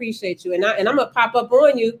 I appreciate you. And I'm going to pop up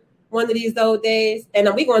on you one of these old days, and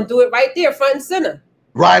we're going to do it right there, front and center.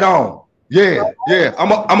 Right on. Yeah. I'm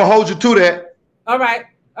going to hold you to that. All right.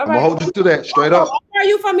 I'm going to hold you to that straight up. How are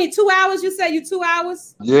you from me? 2 hours? You said you 2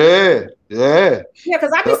 hours? Yeah. Yeah,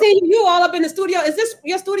 because I can see you all up in the studio. Is this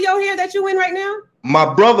your studio here that you in right now?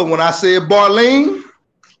 My brother, when I said Barleen,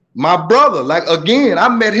 my brother, like, again, I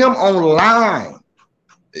met him online.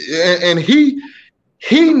 And he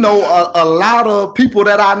know a lot of people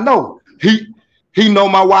that I know. He know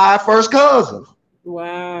my wife's first cousin.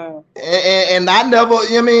 Wow. And I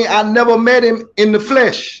never met him in the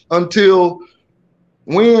flesh until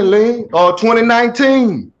when, Lee?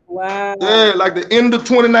 2019. Wow. Yeah, like the end of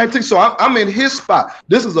 2019. So I'm in his spot.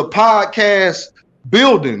 This is a podcast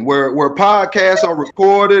building where podcasts are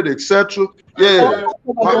recorded, etc. Yeah.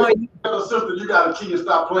 Sister, you got a key and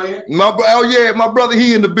stop playing. My brother,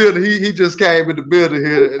 he in the building. He just came in the building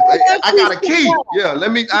here. I got a key. Yeah,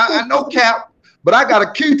 I know Cap, but I got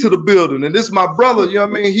a key to the building. And this is my brother, you know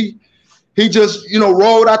what I mean? He just,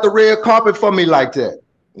 rolled out the red carpet for me like that.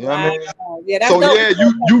 You know what I mean? Yeah, so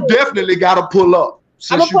you definitely gotta pull up.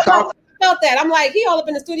 I felt that. I'm like, he all up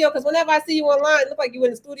in the studio because whenever I see you online, it look like you in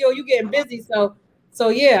the studio, you getting busy. So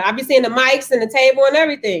yeah, I be seeing the mics and the table and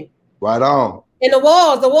everything. Right on. And the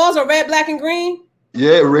walls are red, black, and green.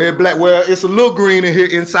 Yeah, red, black. Well, it's a little green in here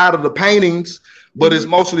inside of the paintings, but it's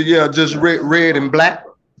mostly just red and black.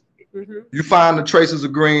 Mm-hmm. You find the traces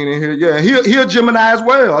of green in here. Yeah, he a Gemini as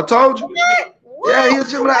well. I told you. What? Yeah, he's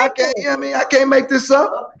a Gemini. I can't make this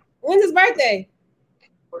up. When's his birthday?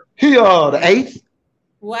 He the 8th.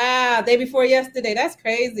 Wow, day before yesterday. That's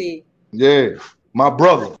crazy. Yeah, my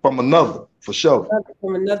brother from another, for sure.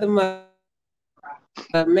 From another mother.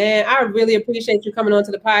 Man, I really appreciate you coming on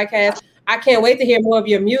to the podcast. I can't wait to hear more of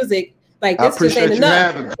your music. Like this just ain't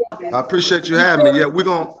enough. I appreciate you having me. Yeah, we're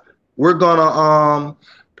gonna work on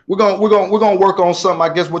something.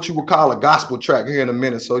 I guess what you would call a gospel track here in a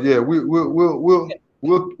minute. So yeah, we'll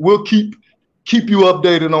keep you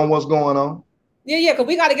updated on what's going on. Yeah, because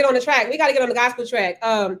we got to get on the track. We got to get on the gospel track.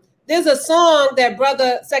 There's a song that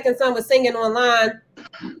brother Second Son was singing online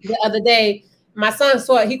the other day. My son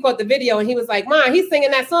he caught the video and he was like, "Mom, he's singing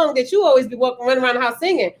that song that you always be running around the house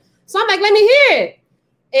singing." So I'm like, "Let me hear it."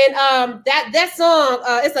 And that song,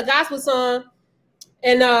 it's a gospel song.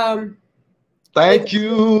 And thank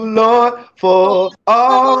you, Lord, for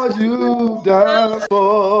all you've done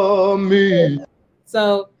for me.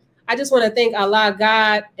 So I just want to thank Allah,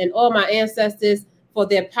 God, and all my ancestors for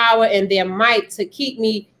their power and their might to keep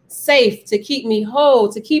me safe, to keep me whole,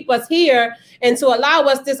 to keep us here, and to allow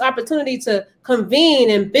us this opportunity to convene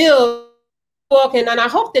and build. And I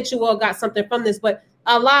hope that you all got something from this, but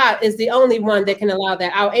Allah is the only one that can allow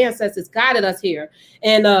that. Our ancestors guided us here.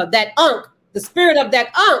 And that Ankh, the spirit of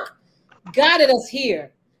that Ankh, guided us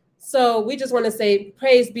here. So we just want to say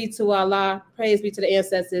praise be to Allah, praise be to the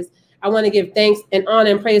ancestors. I want to give thanks and honor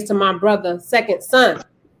and praise to my brother, Second Son.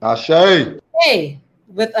 Ashe. K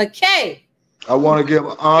with a K. I want to give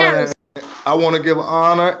honor. I want to give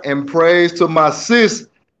honor and praise to my sis,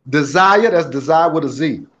 Desire. That's Desire with a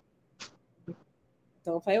Z.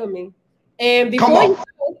 Don't play with me. And before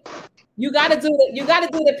you gotta do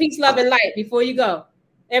the peace, love, and light before you go.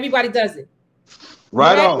 Everybody does it.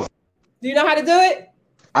 Right on. Do you know how to do it?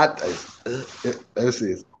 Let's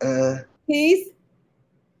see. Peace.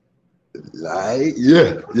 Light.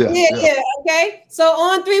 Yeah. Okay. So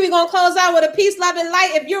on 3, we're gonna close out with a peace, love, and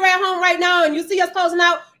light. If you're at home right now and you see us closing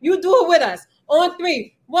out, you do it with us. On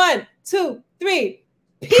 3. 1, 2, 3.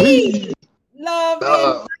 Peace, love,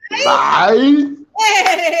 and light.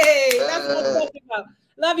 Hey, that's what I'm talking about.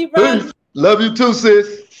 Love you, bro. Peace. Love you too,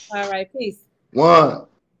 sis. All right, peace. 1.